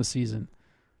one from the season.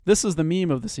 This is the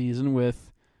meme of the season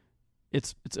with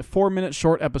it's a 4-minute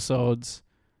short episodes,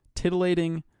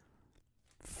 titillating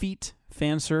feet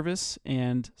fan service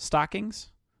and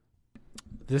stockings.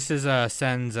 This is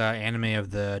Sen's anime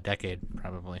of the decade,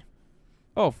 probably.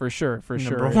 Oh, for sure.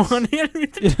 Number It's- one anime.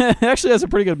 of the- It actually has a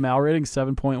pretty good Mal rating,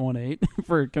 7.18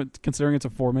 for considering it's a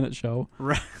 4-minute show.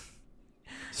 Right.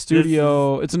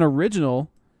 It's an original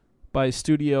by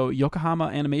Studio Yokohama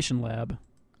Animation Lab.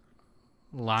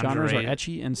 Genres are Lingerie,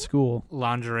 ecchi and school.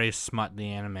 lingerie smut, the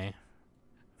anime.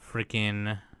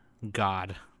 Freaking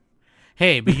god.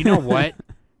 Hey, but you know what,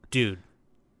 dude?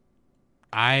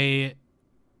 I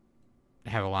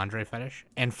have a lingerie fetish,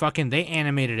 and fucking they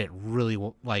animated it really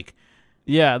like.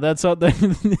 Yeah, that's how they,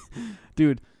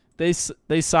 dude. They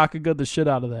Sakuga the shit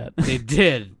out of that. They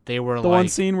did. They were The like one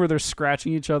scene where they're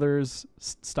scratching each other's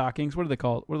stockings. What are they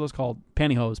called? What are those called?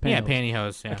 Pantyhose. yeah,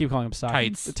 pantyhose. Yeah. I keep calling them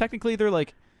stockings. Tights. Technically, they're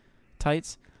like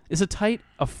tights. Is a tight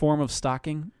a form of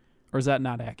stocking, or is that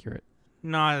not accurate?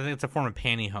 No, I think it's a form of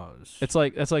pantyhose. That's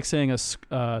like saying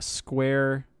a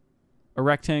square, a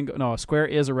rectangle. No, a square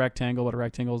is a rectangle, but a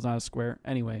rectangle is not a square.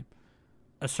 Anyway,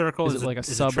 a circle is is it like a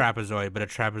is sub- a trapezoid, but a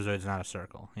trapezoid is not a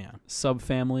circle. Yeah.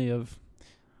 subfamily of.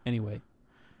 Anyway,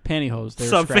 pantyhose. They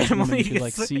were scratching them and you could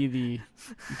like see the,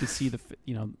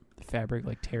 the fabric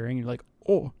like tearing. You're like,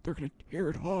 oh, they're gonna tear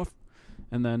it off,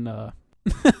 and then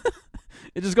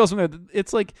it just goes from there.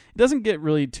 It's like it doesn't get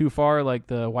really too far like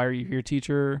the Why Are You Here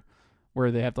teacher, where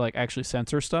they have to like actually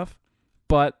censor stuff.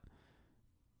 But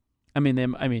I mean,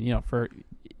 for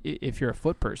if you're a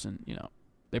foot person,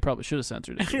 they probably should have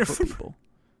censored it for foot people.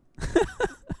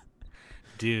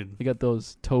 Dude. They got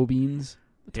those toe beans,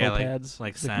 the toe Yeah, pads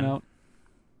like sticking Sen. out.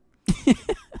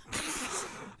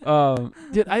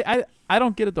 Dude, I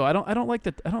don't get it though. I don't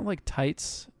like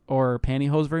tights or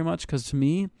pantyhose very much because to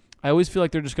me, I always feel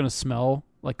like they're just gonna smell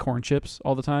like corn chips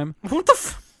all the time. What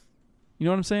the You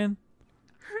know what I'm saying?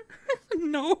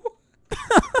 No.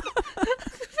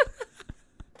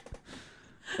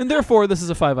 And therefore, this is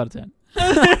a 5 out of 10.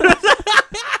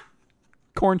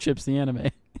 Corn chips, the anime.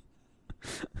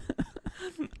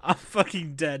 I'm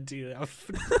fucking dead, dude. I'm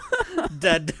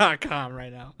dead.com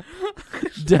right now.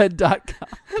 Dead.com.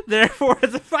 Therefore,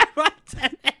 it's a 5 out of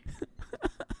 10.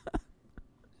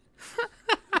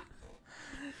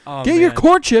 Oh, Get your man.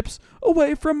 corn chips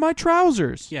away from my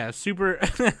trousers. Yeah, super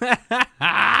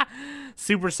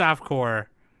softcore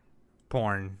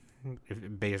porn,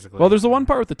 basically. Well, there's the one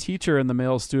part with the teacher and the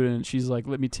male student. And she's like,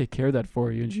 "Let me take care of that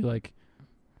for you," and she like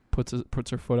puts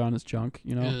her foot on his junk.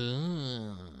 You know,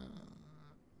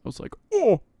 I was like,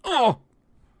 "Oh, Oh.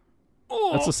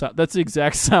 that's the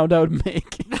exact sound I would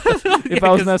make if I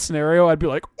was in that scenario. I'd be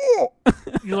like, "Oh."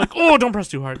 You're like, oh, don't press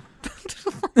too hard.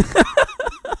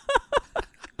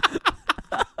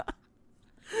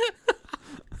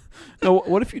 No,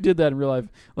 what if you did that in real life?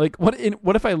 Like, what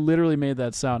if I literally made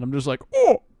that sound? I'm just like,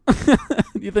 "Oh."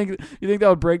 You think that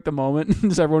would break the moment?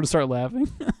 Just everyone to start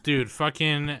laughing? Dude,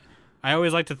 fucking, I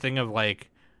always like to think of like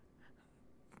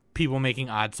people making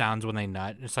odd sounds when they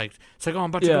nut. It's like, oh, I'm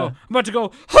about to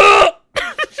go.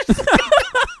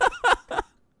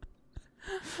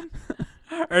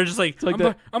 Or just like, like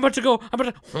I'm about to go.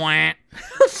 Wham.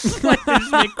 Like they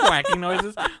just make quacking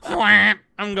noises. Wham.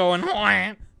 I'm going.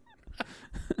 Wham.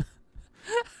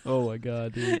 Oh my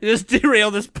god, dude. Just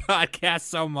derail this podcast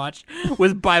so much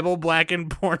with Bible Black and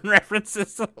porn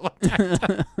references.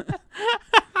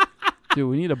 Dude,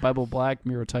 we need a Bible Black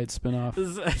Mirror Tight spinoff.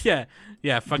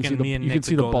 Yeah. Fucking me and you Nick. can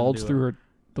see the golden bulge duo.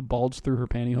 through her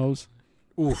pantyhose.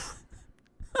 Oof.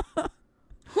 All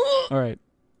right.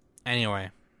 Anyway,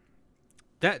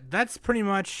 that's pretty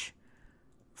much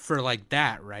for like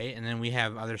that, right? And then we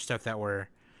have other stuff that we're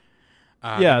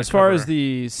Yeah, as far as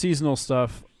the seasonal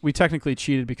stuff, we technically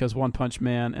cheated because One Punch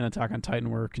Man and Attack on Titan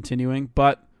were continuing,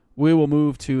 but we will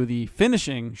move to the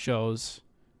finishing shows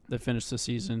that finished the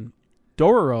season.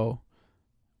 Dororo,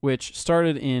 which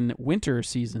started in winter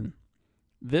season.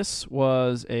 This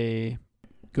was a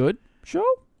good show.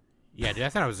 Yeah, dude, I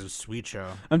thought it was a sweet show.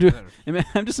 I'm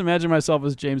just imagining myself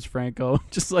as James Franco,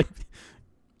 just like,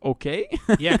 okay.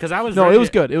 Yeah, because I was No, ready it was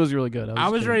to- good. It was really good. I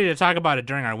was kidding. ready to talk about it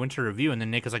during our winter review, and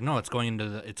then Nick was like, "No, it's going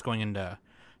into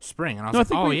spring," and I was No, I like,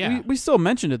 think "Oh we, yeah, we still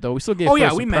mentioned it though. We still gave. oh yeah,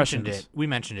 first we mentioned impressions. it. We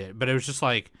mentioned it, but it was just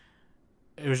like,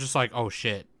 oh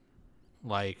shit,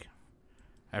 like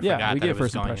I Yeah, forgot we that gave it was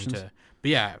first going impressions. into. But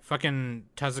yeah, fucking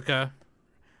Tezuka,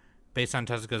 based on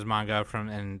Tezuka's manga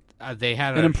they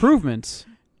had An improvement,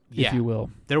 yeah, if you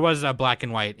will. there was a black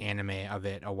and white anime of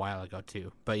it a while ago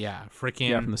too. But yeah, freaking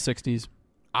Yeah, from the 60s.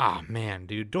 man,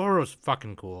 dude, Dororo's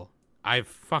fucking cool. I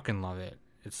fucking love it.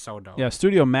 It's so dope. Yeah,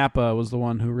 Studio Mappa was the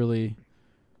one who really.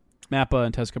 Mappa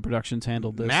and Tezuka Productions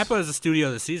handled this. Mappa is the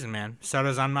studio this season, man.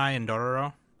 Soda Zanmai and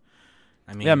Dororo.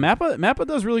 I mean, Yeah, Mappa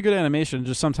does really good animation.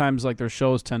 Just sometimes like their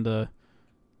shows tend to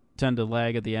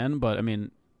lag at the end, but I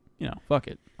mean, you know, fuck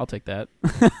it. I'll take that.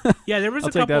 Yeah, there was I'll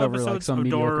a take couple that over, like, episodes some of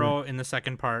mediocre- Dororo in the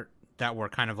second part that were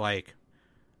kind of like,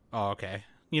 oh, okay.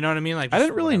 You know what I mean? Like I just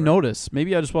didn't really whatever. notice.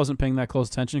 Maybe I just wasn't paying that close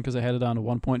attention because I had it on to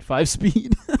 1.5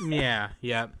 speed. Yeah,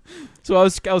 yeah. So I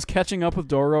was catching up with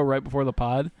Dororo right before the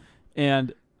pod,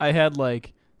 and I had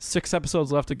like 6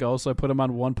 episodes left to go, so I put them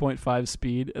on 1.5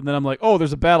 speed, and then I'm like, oh,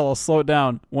 there's a battle. I'll slow it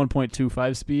down.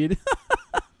 1.25 speed.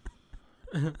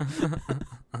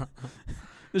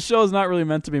 This show is not really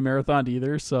meant to be marathoned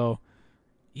either, so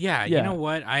Yeah, Yeah. you know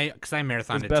what? Because I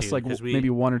marathoned it's it best too. like maybe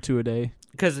 1 or 2 a day.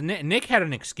 Because Nick had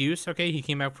an excuse. Okay, he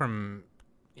came back from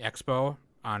Expo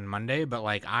on Monday, but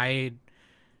like I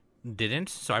didn't,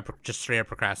 so I just straight up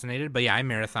procrastinated. But yeah, I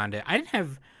marathoned it. I didn't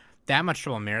have that much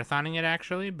trouble marathoning it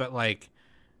actually, but like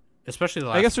especially the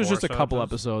last. I guess there's 4 just a or so couple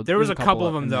episodes. There was There's a couple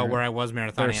of in them though there where I was that are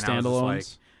marathoning, and I was just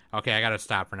standalones. like, okay, I gotta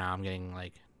stop for now. I'm getting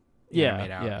like Yeah,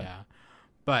 made out. yeah. Yeah,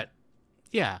 but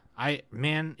yeah,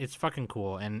 it's fucking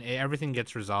cool, and everything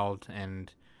gets resolved,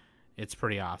 and it's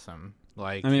pretty awesome.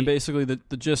 Like I mean, basically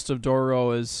the gist of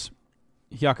Dororo is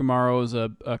Hyakumaru is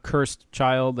a cursed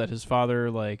child that his father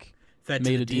like fed to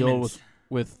made the a deal demons.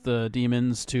 with the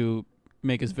demons to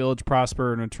make his village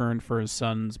prosper in return for his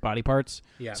son's body parts.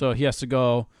 Yeah. So he has to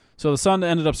go. So the son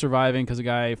ended up surviving because a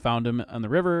guy found him on the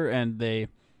river, and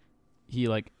he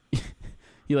like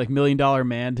 $1 million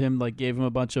manned him, like gave him a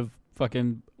bunch of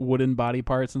fucking wooden body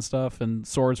parts and stuff and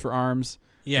swords for arms.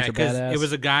 Yeah, bunch of because badass. it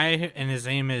was a guy, and his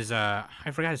name is I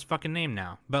forgot his fucking name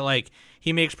now. But like,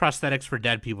 he makes prosthetics for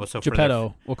dead people. So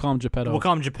Geppetto. We'll call him Geppetto. we'll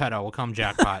call him Geppetto. We'll call him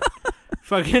Jackpot.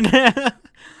 Fucking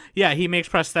yeah, he makes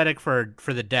prosthetic for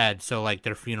the dead, so like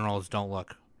their funerals don't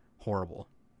look horrible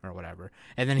or whatever.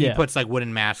 And then he Yeah. puts like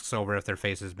wooden masks over if their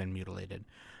face has been mutilated.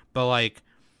 But like,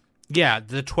 yeah,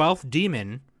 the 12th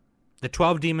demon, the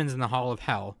 12 demons in the Hall of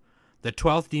Hell, the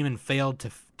 12th demon failed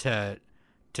to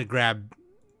grab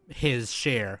his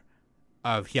share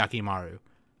of Hyakimaru.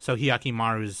 So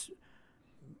Hyakimaru's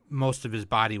most of his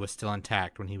body was still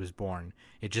intact when he was born.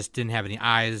 It just didn't have any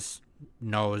eyes,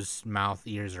 nose, mouth,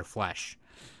 ears, or flesh.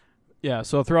 Yeah,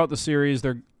 so throughout the series,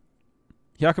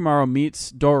 Hyakimaru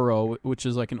meets Dororo, which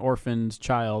is like an orphaned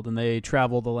child, and they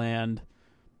travel the land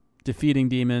defeating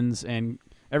demons, and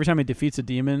every time he defeats a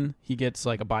demon, he gets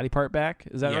like a body part back.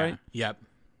 Is that Yeah. right? Yep.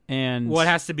 And Well, it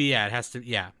has to be. It has to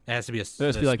be there has to be, like,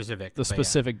 specific. the but yeah.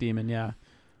 specific demon, yeah.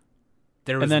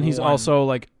 There was And then he's one- also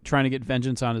like trying to get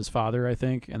vengeance on his father, I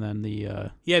think. And then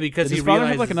yeah, because did he his father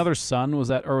realizes have like another son? Was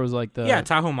that, or was like the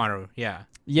Tahomaru. Yeah.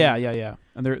 yeah.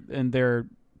 And they're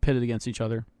pitted against each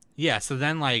other. Yeah, so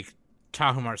then, like,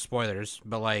 Tahomaru, spoilers,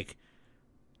 but, like,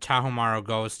 Tahomaru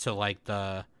goes to, like,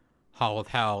 the Hall of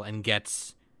Hell and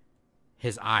gets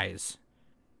his eyes.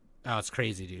 Oh, it's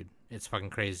crazy, dude. It's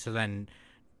fucking crazy. So then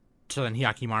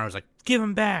Hyakimaru's like, give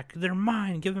them back. They're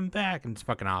mine. Give them back. And it's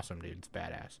fucking awesome, dude. It's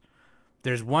badass.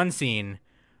 There's one scene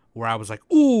where I was like,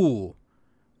 ooh,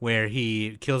 where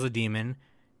he kills a demon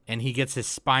and he gets his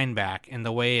spine back. And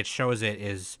the way it shows it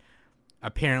is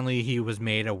apparently he was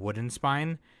made a wooden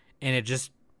spine and it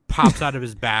just pops out of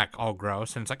his back all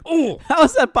gross. And it's like, ooh, How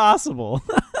is that possible?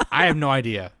 I have no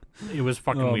idea. It was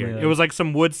fucking Oh, weird. man. It was like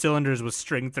some wood cylinders with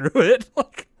string through it.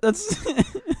 Like, That's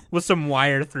with some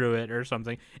wire through it or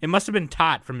something. It must have been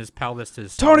taut from his pelvis to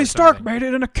his skull Tony or Stark something. made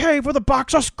it in a cave with a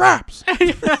box of scraps.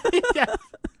 Yeah.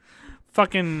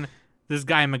 Fucking this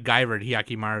guy MacGyvered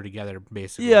Hyakimaru together,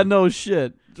 basically. Yeah, no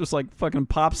shit. Just like fucking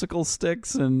popsicle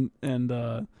sticks and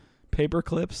paper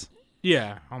clips.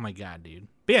 Yeah. Oh my god, dude.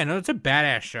 But yeah, no, it's a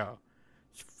badass show.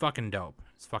 It's fucking dope.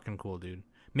 It's fucking cool, dude.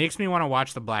 Makes me want to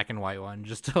watch the black and white one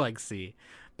just to like see.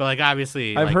 But like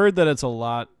obviously I've like, heard that it's a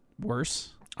lot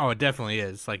worse. Oh, it definitely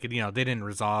is. Like, you know, they didn't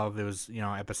resolve. It was, you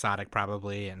know, episodic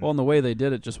probably and Well, and the way they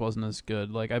did it just wasn't as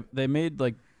good. Like they made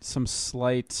like some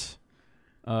slight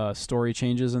story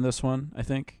changes in this one, I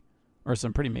think, or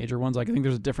some pretty major ones. Like I think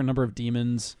there's a different number of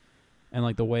demons, and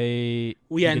like the way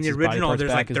well, yeah, he in gets the his body original parts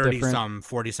there's back like is 30 different. some,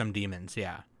 40 some demons,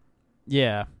 yeah.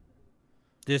 Yeah,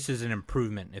 This is an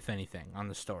improvement if anything on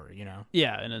the story, you know.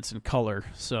 yeah, and it's in color,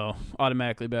 so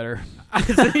automatically better.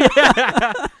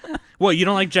 Well, you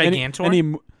don't like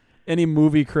Gigantor? Any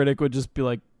movie critic would just be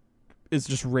like, it's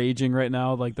just raging right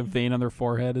now. Like the vein on their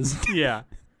forehead is Yeah.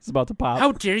 it's about to pop.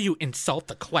 How dare you insult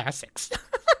the classics?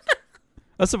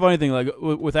 That's the funny thing. Like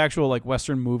with actual like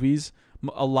Western movies,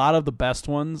 a lot of the best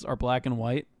ones are black and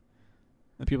white,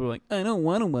 and people are like, I don't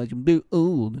want to watch them. They're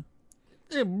old.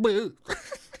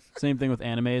 Same thing with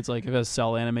anime. It's like if it has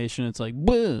cell animation, it's like,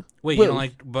 "Bleh, Wait, bleh." you don't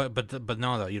like but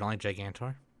no though, you don't like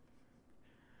Gigantor?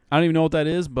 I don't even know what that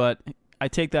is, but I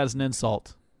take that as an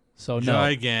insult. So no.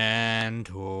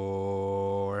 Gigantor.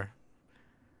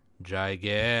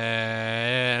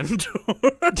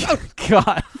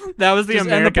 God, That was the just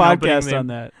end the American opening podcast theme. on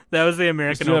that. That was the Let's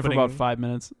American do that for opening. about 5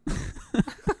 minutes.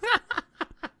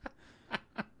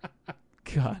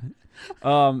 God,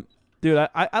 dude,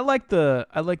 I like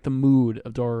the mood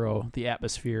of Dororo, the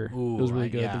atmosphere. Ooh, it was really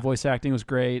good. yeah. The voice acting was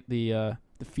great. The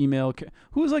female,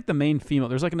 who was like the main female?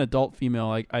 There's like an adult female.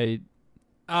 Like I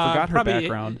forgot her probably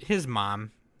background. His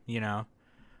mom, you know.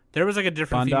 There was like a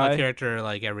different female Bandai? character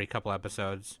like every couple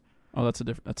episodes. Oh, that's a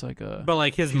different. That's like a. But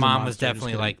like his she's a mom was monster, just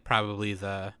definitely kidding. like probably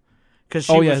the cuz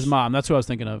Oh yeah, his mom. That's who I was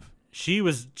thinking of. she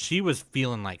was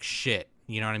feeling like shit,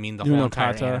 you know what I mean? The Yuno whole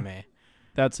entire Tata. anime.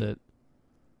 That's it.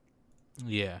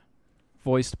 Yeah.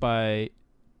 Voiced by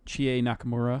Chie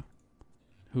Nakamura,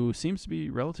 who seems to be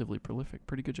relatively prolific.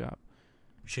 Pretty good job.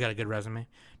 She got a good resume.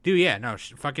 Dude, yeah, no,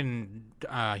 fucking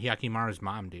Hyakimaru's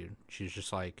mom, dude.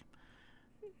 She's like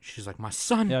my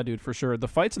son. Yeah, dude, for sure. The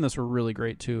fights in this were really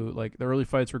great too. Like the early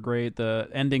fights were great. The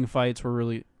ending fights were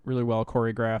really, really well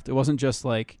choreographed. It wasn't just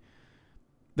like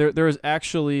there was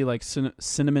actually like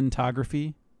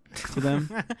cinematography to them,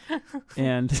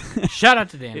 and Shout out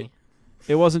to Danny.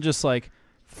 it wasn't just like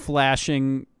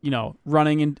flashing,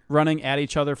 running at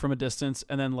each other from a distance,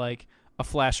 and then like a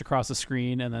flash across the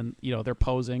screen, and then they're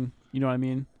posing. You know what I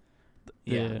mean?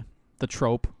 Yeah. The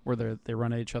trope where they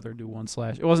run at each other, do one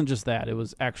slash. It wasn't just that; it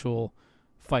was actual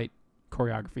fight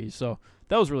choreography. So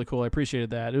that was really cool. I appreciated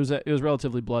that. It was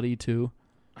relatively bloody too,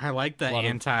 I like the A lot of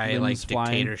anti like limbs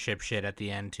flying. dictatorship shit at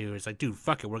the end too. It's like, dude,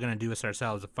 fuck it, we're gonna do this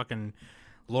ourselves. The fucking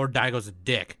Lord Daigo's a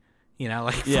dick, you know,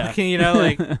 like Yeah. fucking, you know,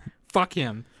 like fuck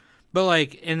him. But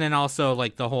like, and then also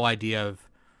like the whole idea of,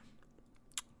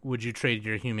 would you trade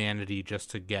your humanity just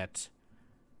to get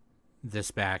this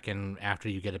back? And after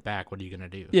you get it back, what are you gonna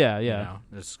do? Yeah, You yeah. know?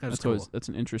 That's That's cool. always that's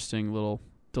an interesting little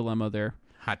dilemma there.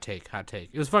 Hot take.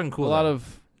 It was fucking cool.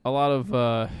 A lot of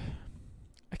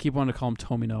I keep wanting to call him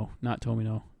Tomino, not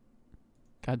Tomino.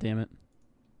 God damn it.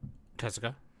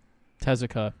 Tezuka.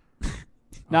 Tezuka.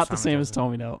 Not the Osamu same as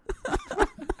Tezuka.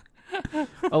 Tomino.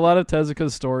 A lot of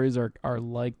Tezuka's stories are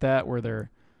like that, where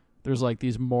there's like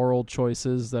these moral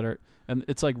choices that are, and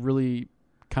it's like really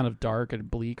kind of dark and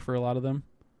bleak for a lot of them,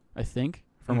 I think,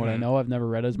 from what I Mhm. know. I've never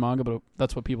read his manga, but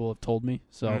that's what people have told me.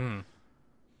 So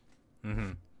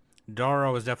Mm-hmm.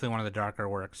 Doro was definitely one of the darker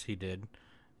works he did,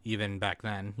 even back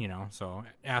then, you know. So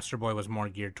Astro Boy was more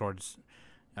geared towards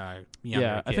younger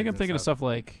yeah, I think kids I'm and thinking of stuff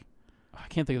like, I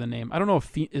can't think of the name. I don't know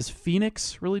if is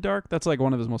Phoenix really dark? That's like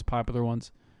one of his most popular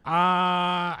ones.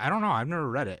 I don't know. I've never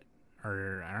read it,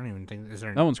 or I don't even think is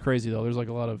there. That one's crazy though. There's like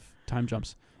a lot of time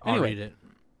jumps. I'll Anyway, read it.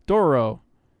 Doro,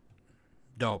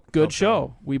 Dope. good Dope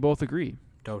show. We both agree.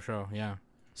 Dope show. Yeah.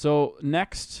 So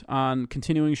next on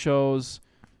continuing shows.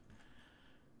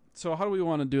 So how do we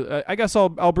want to do? I guess I'll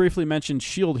briefly mention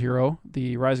Shield Hero,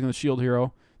 the Rising of the Shield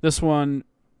Hero. This one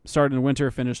started in winter,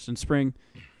 finished in spring.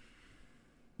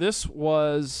 This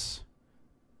was,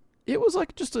 it was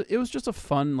just a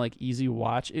fun, like, easy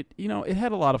watch. It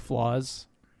had a lot of flaws,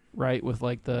 right, with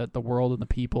like the world and the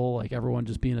people, like everyone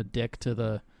just being a dick to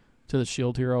the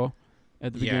Shield Hero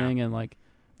at the Yeah. beginning, and like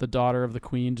the daughter of the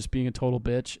queen just being a total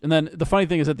bitch. And then the funny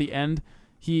thing is, at the end,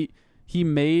 he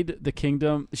made the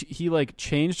kingdom. He like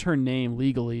changed her name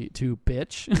legally to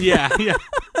bitch, Yeah. Yeah.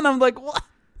 and I'm like, what?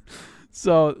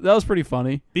 So that was pretty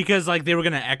funny. Because like they were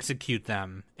gonna execute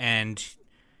them, and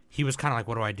he was kind of like,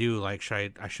 "What do I do? Like,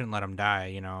 I shouldn't let him die,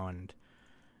 you know?" And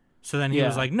so then he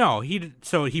was Yeah. like, "No."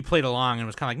 So he played along and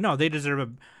was kind of like, "No, they deserve a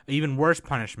even worse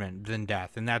punishment than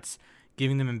death, and that's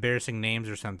giving them embarrassing names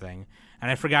or something." And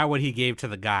I forgot what he gave to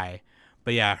the guy,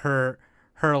 but yeah, her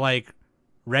like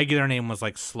regular name was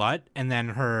like slut, and then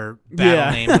her battle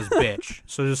Yeah. name was bitch.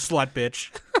 So just slut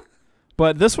bitch.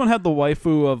 But this one had the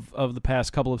waifu of the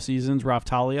past couple of seasons,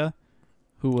 Raftalia,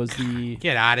 who was the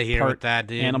Get out of here Part with that,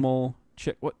 dude. animal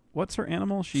chick. What's her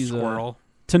animal? She's Squirrel.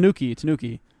 Tanuki.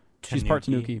 She's part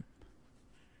Tanuki.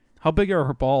 How big are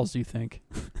her balls, do you think?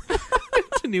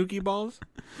 Tanuki balls.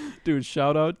 Dude,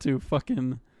 shout out to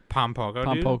fucking... Pompoko,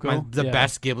 Pompoko, dude. The yeah.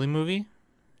 best Ghibli movie,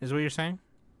 is what you're saying?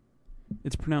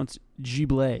 It's pronounced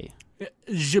Ghibli.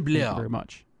 Thank you very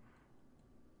much.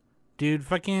 Dude,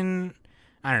 fucking,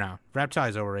 I don't know.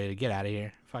 Reptile's overrated. Get out of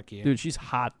here. Fuck you. Dude, she's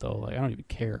hot, though. Like, I don't even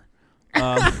care.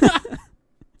 Yeah,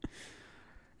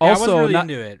 I Also, wasn't really not,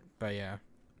 into it, but yeah.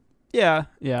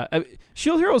 yeah.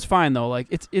 Shield Hero is fine though. Like,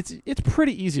 it's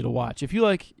pretty easy to watch. If you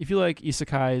like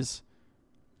isekais,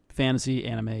 fantasy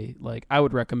anime, like, I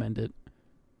would recommend it.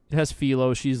 It has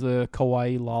Philo. She's the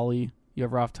kawaii lolly. You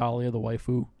have Raftalia, the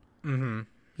waifu. Mm-hmm.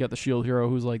 You got the Shield Hero,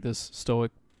 who's like this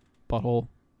stoic butthole,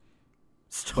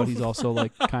 but he's also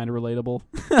like kind of relatable.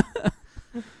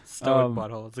 Stoic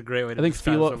butthole. It's a great way to I think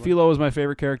describe someone. Philo was my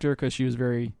favorite character because she was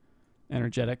very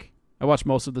energetic. I watched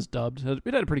most of this dubbed. It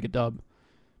had a pretty good dub.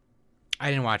 I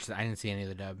didn't watch that. I didn't see any of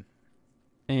the dub.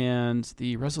 And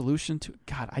the resolution to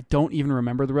God, I don't even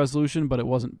remember the resolution, but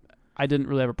I didn't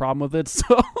really have a problem with it.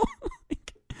 So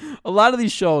like, a lot of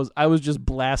these shows I was just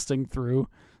blasting through.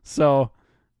 So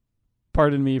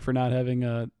pardon me for not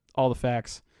having all the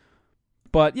facts.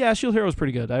 But yeah, Shield Hero is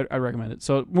pretty good. I recommend it.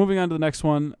 So moving on to the next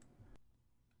one.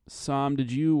 Sam,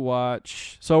 did you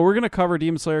watch? So we're going to cover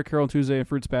Demon Slayer, Carol and Tuesday, and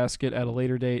Fruits Basket at a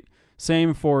later date.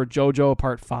 Same for JoJo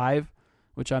Part 5,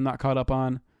 which I'm not caught up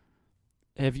on.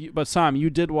 But Sam, you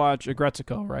did watch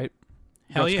Agretsuko, right?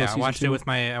 Hell Agretsuko yeah! I season watched 2?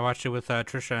 it with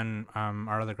Trisha and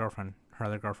her other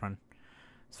girlfriend.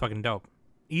 It's fucking dope.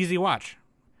 Easy watch.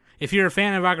 If you're a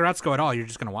fan of Agretsuko at all, you're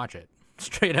just gonna watch it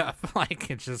straight up. Like,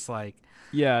 it's just like,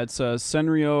 Yeah, it's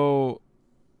Sanrio.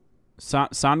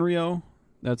 Sanrio?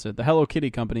 That's it. The Hello Kitty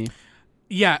company.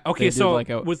 yeah. Okay, They did so like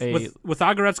with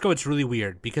Agretsuko, it's really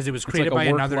weird because it was It's created like a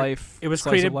by work another. life, it was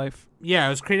slice created. of life. Yeah, it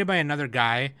was created by another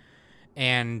guy,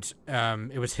 and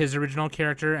it was his original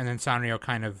character, and then Sanrio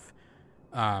kind of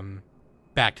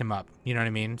backed him up. You know what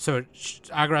I mean? So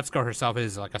Agretsuko herself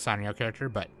is like a Sanrio character,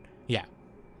 but yeah.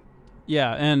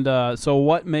 Yeah, and so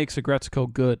what makes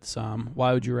Agretsuko good, Sam?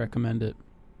 Why would you recommend it?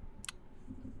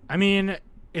 I mean,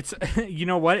 it's you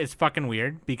know what? It's fucking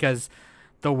weird because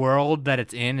the world that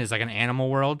it's in is like an animal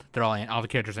world. They're all the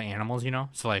characters are animals, you know.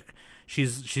 So like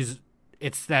she's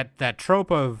it's that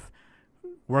trope of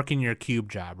working your cube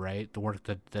job, right? The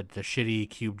shitty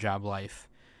cube job life.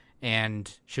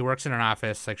 And she works in an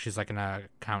office, like she's like an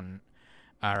accountant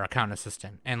or accountant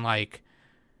assistant. And like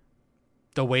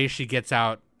the way she gets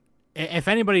out, if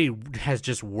anybody has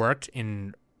just worked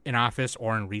in an office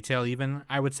or in retail even,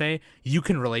 I would say, you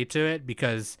can relate to it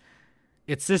because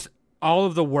it's just all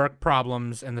of the work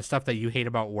problems and the stuff that you hate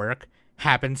about work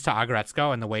happens to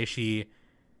Aggretsuko, and the way she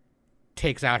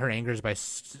takes out her angers by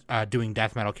doing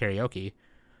death metal karaoke.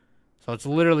 So it's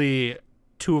literally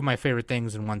two of my favorite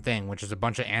things in one thing, which is a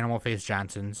bunch of Animal Face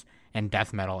Johnsons and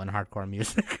death metal and hardcore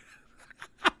music.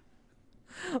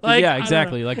 Like, yeah,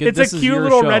 exactly. Like it's this a is cute your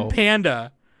little show. red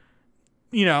panda,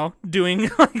 doing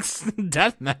like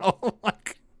death metal.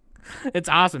 Like, it's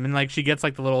awesome, and like she gets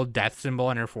like the little death symbol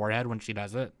on her forehead when she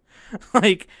does it.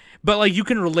 Like, but like you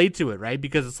can relate to it, right?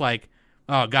 Because it's like,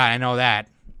 oh god, I know that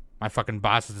my fucking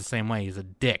boss is the same way. He's a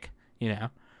dick,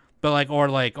 But like, or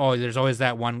like, oh, there's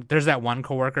that one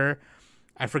coworker.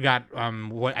 I forgot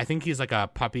what, I think he's like a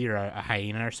puppy or a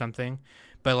hyena or something.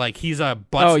 But like he's a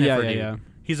butt sniffer, dude. Yeah.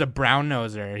 He's a brown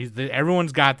noser.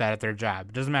 Everyone's got that at their job.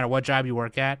 It doesn't matter what job you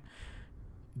work at.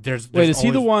 Wait, is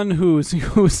he the one who's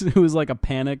like a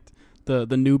panicked the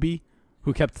newbie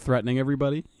who kept threatening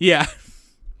everybody? Yeah.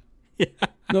 Yeah.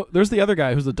 No, there's the other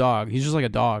guy who's the dog. He's just like a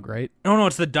dog, right? No,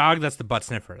 it's the dog that's the butt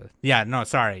sniffer. Yeah, no,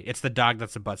 sorry. It's the dog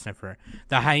that's the butt sniffer.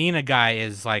 The hyena guy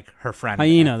is like her friend.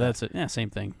 Hyena, that's it. Yeah,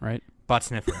 same thing, right? Butt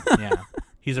sniffer, yeah.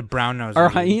 He's a brown nose. Are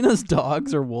hyenas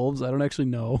dogs or wolves? I don't actually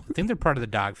know. I think they're part of the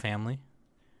dog family.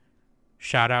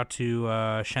 Shout out to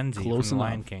Shenzi Close from The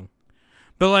Lion enough. King.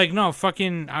 But like, no,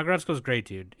 fucking Aggretsuko's great,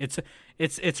 dude. It's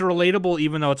relatable,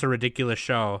 even though it's a ridiculous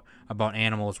show about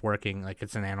animals working. Like,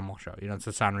 it's an animal show, it's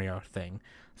a Sanrio thing.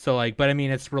 So like, but I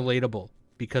mean, it's relatable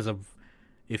because of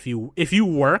if you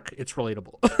work, it's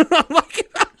relatable. Like,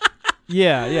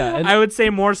 Yeah. And I would say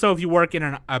more so if you work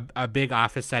in a big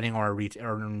office setting or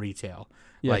in retail.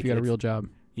 yeah, like, if you got a it's- real job.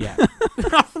 Yeah.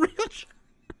 A real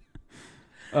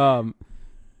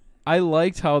I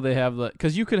liked how they have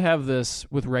because you could have this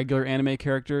with regular anime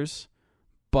characters,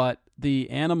 but the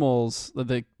animals,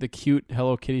 the cute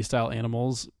Hello Kitty style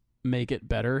animals, make it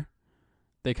better.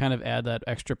 They kind of add that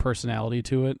extra personality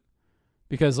to it,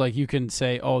 because like you can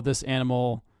say, oh, this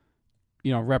animal,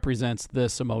 represents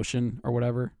this emotion or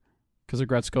whatever. Because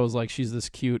Aggretsuko is like, she's this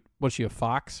cute. What's she, a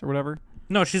fox or whatever?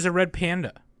 No, she's a red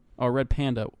panda. Oh, a red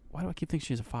panda. Why do I keep thinking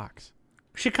she's a fox?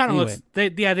 She kind of Anyway. looks. They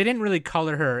didn't really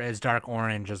color her as dark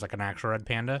orange as like an actual red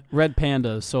panda. Red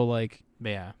panda. So like, But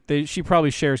yeah. she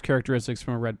probably shares characteristics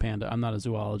from a red panda. I'm not a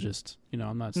zoologist.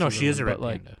 I'm not. No, she is a Slytherin, red but,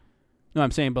 like, panda. No,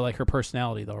 I'm saying, but like her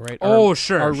personality though, right? Oh,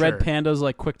 sure. Are sure. red pandas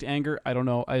like quick to anger? I don't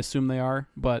know. I assume they are,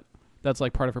 but that's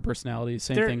like part of her personality.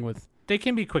 Same They're- thing with They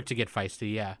can be quick to get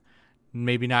feisty. Yeah,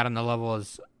 maybe not on the level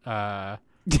as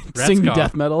singing Retsuko.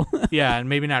 death metal. Yeah, and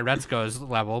maybe not Retsuko's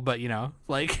level, but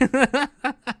like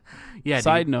yeah.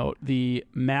 Side dude. note: the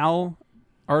Mal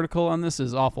article on this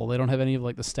is awful. They don't have any of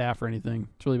like the staff or anything.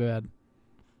 It's really bad.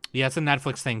 Yeah, it's a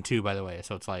Netflix thing too, by the way.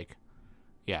 So it's like,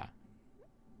 yeah,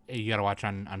 you got to watch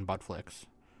on Buttflix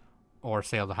or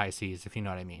Sail the High Seas if you know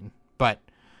what I mean. But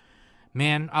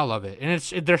man, I love it, and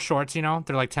they're shorts. They're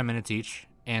like 10 minutes each,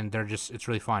 and it's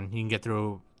really fun. You can get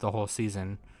through the whole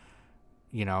season,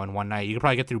 in one night. You could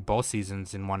probably get through both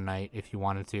seasons in one night if you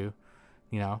wanted to.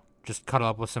 Just cuddle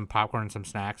up with some popcorn and some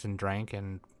snacks and drink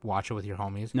and watch it with your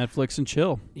homies. Netflix and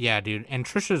chill. Yeah, dude. And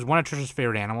one of Trisha's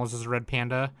favorite animals is a red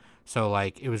panda. So,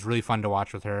 like, it was really fun to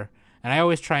watch with her. And I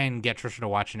always try and get Trisha to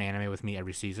watch an anime with me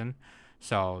every season.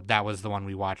 So that was the one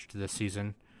we watched this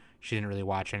season. She didn't really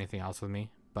watch anything else with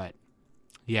me. But,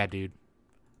 yeah, dude.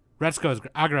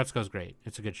 Aggretsuko's great.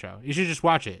 It's a good show. You should just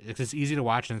watch it. It's just easy to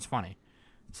watch and it's funny.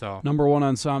 So, Number one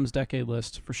on Sam's decade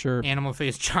list for sure. Animal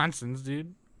Face Johnsons,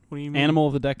 dude. What do you mean? Animal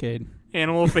of the decade.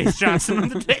 Animal Face Johnson of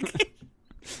the decade.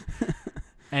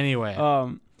 Anyway.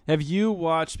 Have you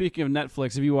watched? Speaking of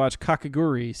Netflix, have you watched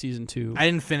Kakaguri season 2? I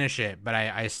didn't finish it, but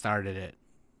I started it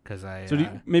because I.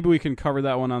 So maybe we can cover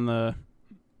that one on the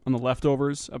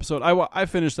leftovers episode. I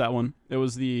finished that one. It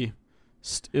was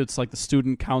it's like the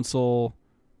student council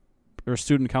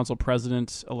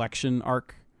president election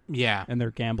arc, yeah. and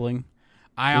they're gambling.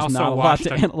 I There's also not a lot watched.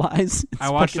 to analyze. I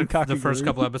watched It's the fucking first Kakaguri.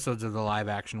 couple episodes of the live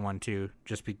action one too,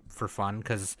 just for fun.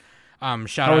 Because shout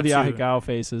How are out the to Ahegao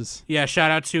faces? yeah, shout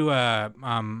out to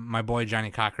my boy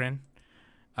Johnny Cochran.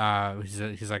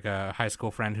 He's like a high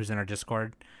school friend who's in our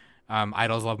Discord.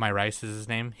 Idols Love My Rice is his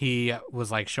name. He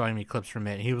was like showing me clips from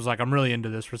it. He was like, I'm really into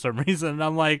this for some reason. And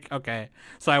I'm like, okay.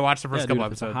 So I watched the first couple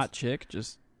If it's a episodes. hot chick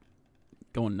just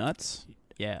going nuts.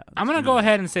 Yeah. I'm gonna that's go huge.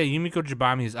 ahead and say Yumiko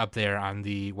Jibami is up there on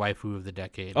the waifu of the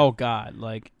decade. Oh God,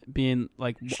 like being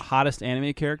like hottest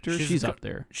anime character, she's co- up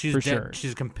there she's for de- sure.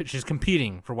 She's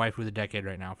competing for waifu of the decade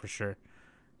right now for sure.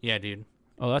 Yeah, dude.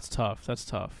 Oh, that's tough. That's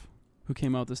tough. Who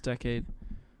came out this decade?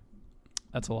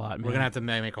 That's a lot, man. We're gonna have to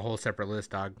make a whole separate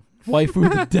list, dog. Waifu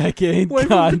of the decade. Waifu of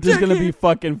God, the there's gonna be decade.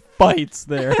 fucking fights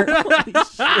there. Holy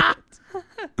shit.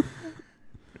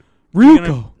 We're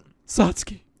Ryuko,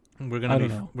 Satsuki. We're I gonna don't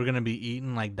be know. we're gonna be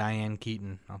eating like Diane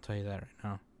Keaton. I'll tell you that right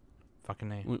now. Fucking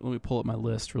name. Let me pull up my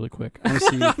list really quick. I want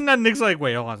to see. No, Nick's like,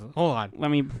 wait, hold on.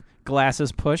 Let me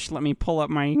glasses push. Let me pull up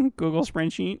my Google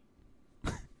spreadsheet.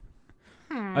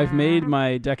 I've made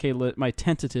my decade my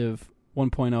tentative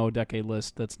 1.0 decade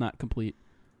list that's not complete.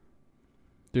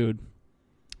 Dude,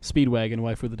 Speedwagon,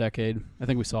 waifu of the decade. I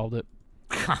think we solved it.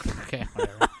 Okay,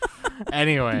 whatever.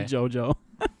 Anyway, JoJo.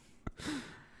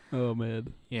 Oh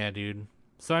man. yeah, dude.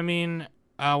 So I mean,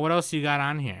 what else you got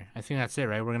on here? I think that's it,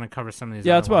 right? We're gonna cover some of these.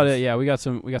 Yeah, other that's about ones. it. Yeah, we got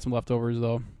some leftovers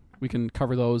though. We can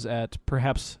cover those at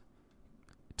perhaps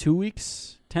 2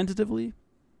 weeks tentatively.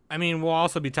 I mean, we'll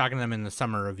also be talking to them in the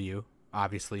summer review,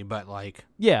 obviously, but like,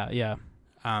 Yeah.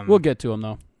 um, We'll get to them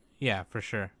though. yeah, for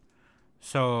sure.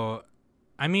 So,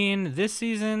 I mean, this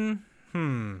season,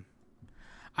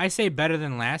 I say better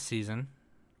than last season.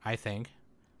 I think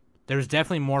there's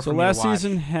definitely more So for me last to watch.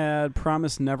 season had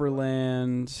Promised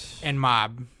Neverland. And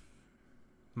Mob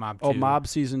 2. Oh, Mob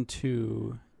season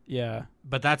 2. Yeah.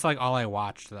 But that's like all I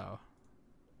watched though.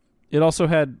 It also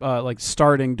had like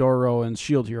starting Doro and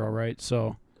Shield Hero, right?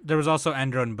 So There was also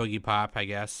Endro and Boogie Pop, I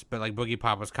guess, but like Boogie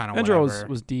Pop was kind of Endro whatever.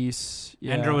 was decent.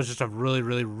 Yeah. Endro was just a really,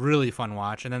 really, really fun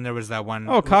watch, and then there was that one.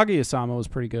 Oh, Kaguya-sama was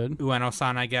pretty good.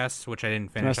 Ueno-san, I guess, which I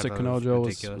didn't finish. I Domestic thought it was Kanojo was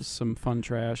ridiculous. some fun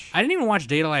trash. I didn't even watch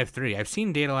Data Life 3. I've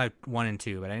seen Data Life 1 and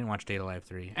 2, but I didn't watch Data Life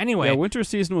 3. Anyway, Yeah, winter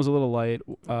season was a little light.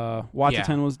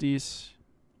 Watataten was decent.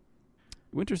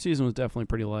 Winter season was definitely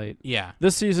pretty light. yeah,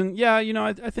 This season, yeah,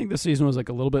 I think this season was like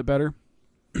a little bit better.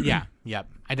 yep.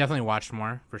 I definitely watched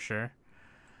more for sure.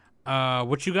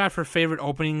 What you got for favorite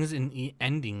openings and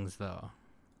endings though?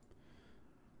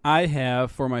 I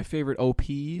have for my favorite OP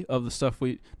of the stuff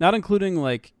not including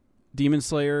like Demon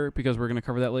Slayer because we're gonna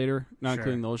cover that later, not Sure.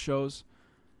 including those shows.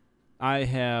 I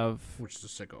have Which is a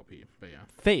sick OP, but yeah.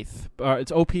 Faith.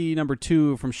 It's OP number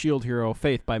 2 from Shield Hero,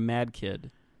 Faith by Mad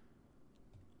Kid.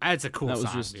 That's a cool That was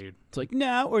song, just- dude. It's like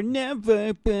now or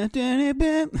never.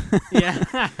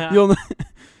 Yeah,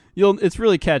 You'll. It's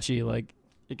really catchy. Like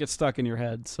it gets stuck in your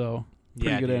head. So pretty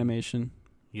yeah, good dude. animation.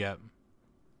 Yep.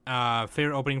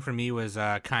 Favorite opening for me was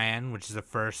Cayenne, which is the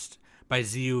first by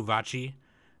Ziyu Vachi,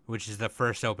 which is the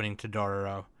first opening to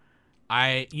Dororo.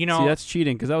 See, that's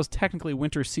cheating because that was technically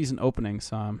winter season opening,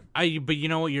 Sam. But you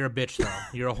know what? You're a bitch though.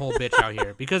 You're a whole bitch out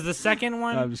here because the second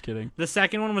one, I'm just kidding. the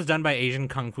second one was done by Asian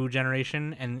Kung Fu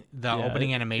Generation, and the Yeah,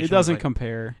 opening animation. It doesn't was like,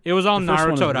 compare. It was all the first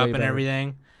one is Naruto'd up way and better.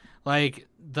 everything. Like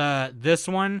this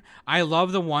one, I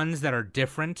love the ones that are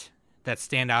different, that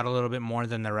stand out a little bit more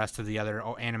than the rest of the other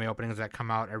anime openings that come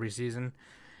out every season.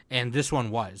 And this one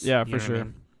was. Yeah, you for know what I sure.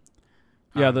 mean?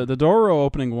 Yeah, the Doro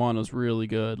opening one was really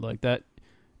good. Like that.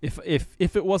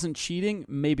 If it wasn't cheating,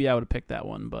 maybe I would have picked that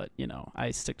one. But I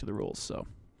stick to the rules. So,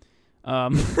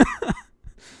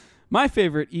 my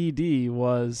favorite ED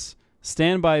was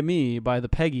 "Stand by Me" by the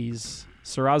Peggies,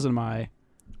 Sarazanmai.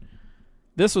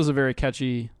 This was a very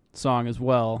catchy song as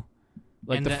well.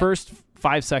 Like And the that- first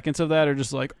 5 seconds of that are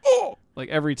just like, oh, like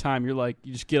every time you're like,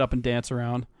 you just get up and dance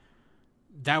around.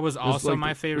 That was There's also like,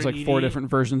 my favorite. There's like ED. 4 different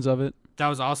versions of it. That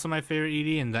was also my favorite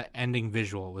ED, and the ending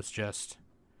visual was just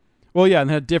Well, yeah, and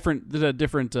they had different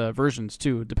versions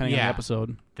too, depending on Yeah. the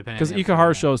episode. depending. Because on the Ikuhara episode,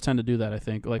 yeah. shows tend to do that, I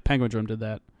think. Like Penguin Drum did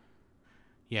that.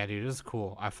 Yeah, dude, this is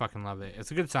cool. I fucking love it. It's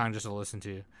a good song just to listen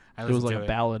to. I It was listened like to a it.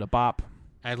 ballad, a bop.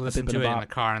 I listened bit to of it in bop. the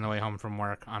car on the way home from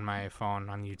work on my phone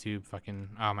on YouTube. Fucking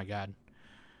oh my god.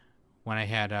 When I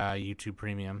had YouTube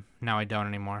Premium, now I don't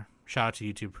anymore. Shout out to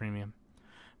YouTube Premium.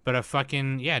 But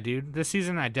yeah, dude. This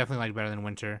season I definitely liked better than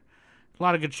Winter. A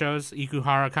lot of good shows.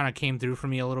 Ikuhara kind of came through for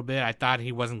me a little bit. I thought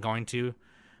he wasn't going to,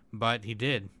 but he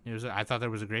did. I thought that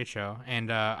was a great show, and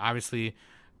obviously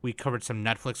we covered some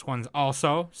Netflix ones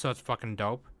also, so it's fucking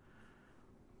dope.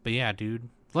 But yeah, dude.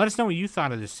 Let us know what you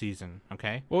thought of this season,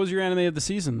 okay? What was your anime of the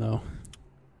season, though?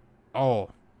 Oh,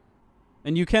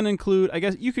 And you can include, I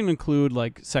guess, you can include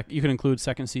like you can include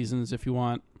second seasons if you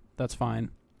want. That's fine.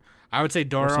 I would say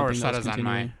Doro or something that's Sada's on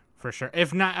my continuing. for sure.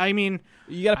 If not, I mean,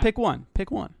 You got to pick one.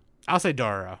 Pick one. I'll say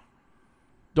Doro.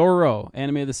 Doro,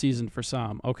 anime of the season for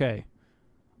Sam. Okay.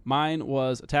 Mine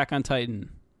was Attack on Titan.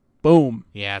 Boom.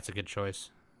 Yeah, it's a good choice.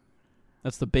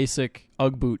 That's the basic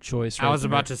UGG boot choice. Right I was there.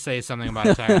 about to say something about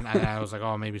Attack on Titan. I was like,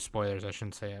 oh, maybe spoilers. I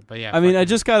shouldn't say it. But yeah. I mean,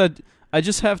 fucking- I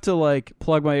just have to like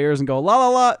plug my ears and go la la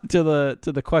la to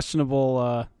the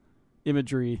questionable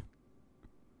imagery.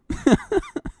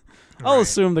 I'll Right.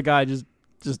 assume the guy just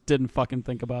didn't fucking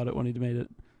think about it when he made it.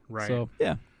 Right. So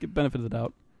yeah, get benefit of the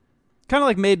doubt. Kind of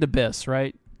like Made in Abyss,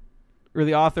 right? Where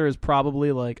the author is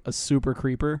probably like a super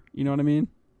creeper. You know what I mean?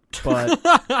 But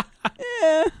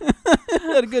yeah,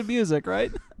 had good music,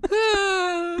 right?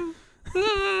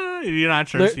 You're not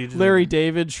sure. so you just- Larry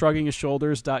David shrugging his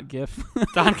shoulders. .gif.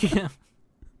 Don Camp.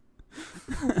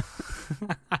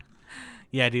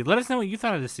 Yeah, dude. Let us know what you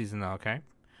thought of this season, though. Okay.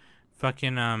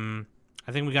 Fucking. I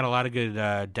think we got a lot of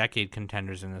good decade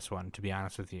contenders in this one. To be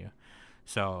honest with you,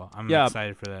 so I'm Yeah.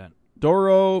 excited for that.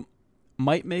 Doro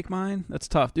might make mine. That's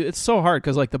tough, dude. It's so hard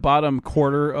because like the bottom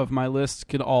quarter of my list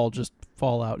could all just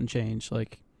fall out and change.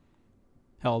 Like,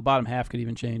 hell, the bottom half could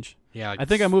even change. Yeah. Like I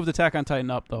think I moved Attack on Titan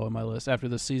up though in my list after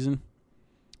this season.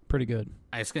 Pretty good.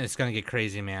 It's gonna get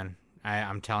crazy, man.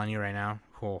 I'm telling you right now.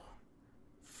 Oh,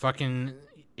 fucking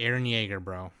Aaron Yeager,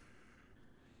 bro.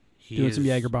 Doing some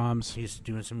Jaeger bombs. He's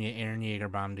doing some Aaron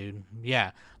Yeager bomb, dude.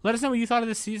 Yeah. Let us know what you thought of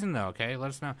this season, though. Okay. Let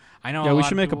us know. I know. Yeah, a we lot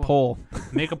should of make a people- poll.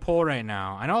 Make a poll right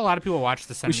now. I know a lot of people watch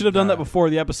the. We should have done that before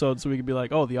the episode so we could be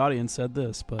like, oh, the audience said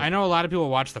this. But I know a lot of people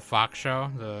watch the Fox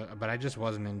show, but I just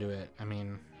wasn't into it. I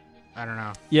mean, I don't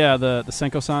know. yeah, the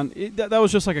Senko-san, that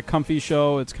was just like a comfy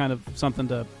show. It's kind of something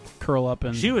to curl up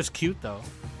and. She was cute though.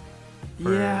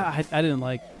 for- Yeah, I didn't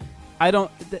like. I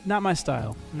don't. Not my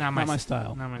style. Not my s-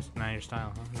 style. Not your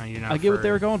style. Huh? No, you're not. I get what they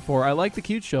furry. were going for. I like the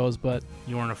cute shows, but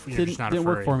You weren't. You're Didn't- just not didn't a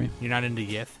work furry. for me. You're not into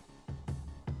Yith.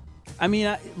 I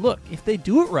mean, look, if they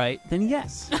do it right, then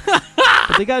yes.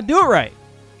 But they got to do it right.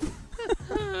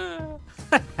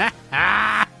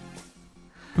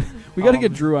 We got to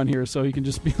get Drew on here so he can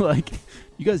just be like,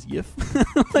 "You guys yiff."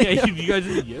 Like, Yeah, you guys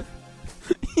into Yith.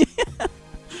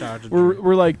 Shout out to we're Drew.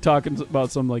 we're like talking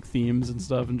about some like themes and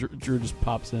stuff, and Drew just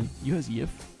pops in. You guys yiff?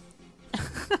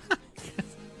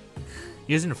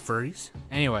 You guys into furries?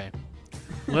 Anyway,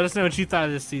 let us know what you thought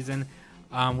of this season.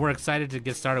 We're excited to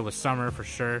get started with summer for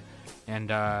sure. And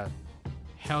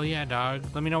hell yeah, dog.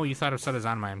 Let me know what you thought of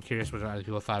Sudazanmai. I'm curious what other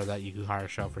people thought of that Yukuhara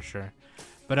show for sure.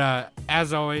 But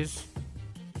as always,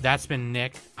 that's been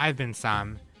Nick. I've been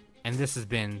Sam. And this has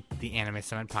been the Anime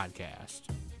Summit Podcast.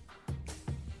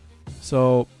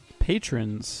 So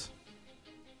patrons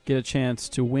get a chance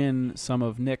to win some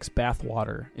of Nick's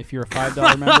bathwater. If you're a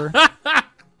 $5 member,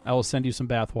 I will send you some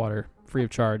bathwater free of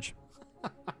charge.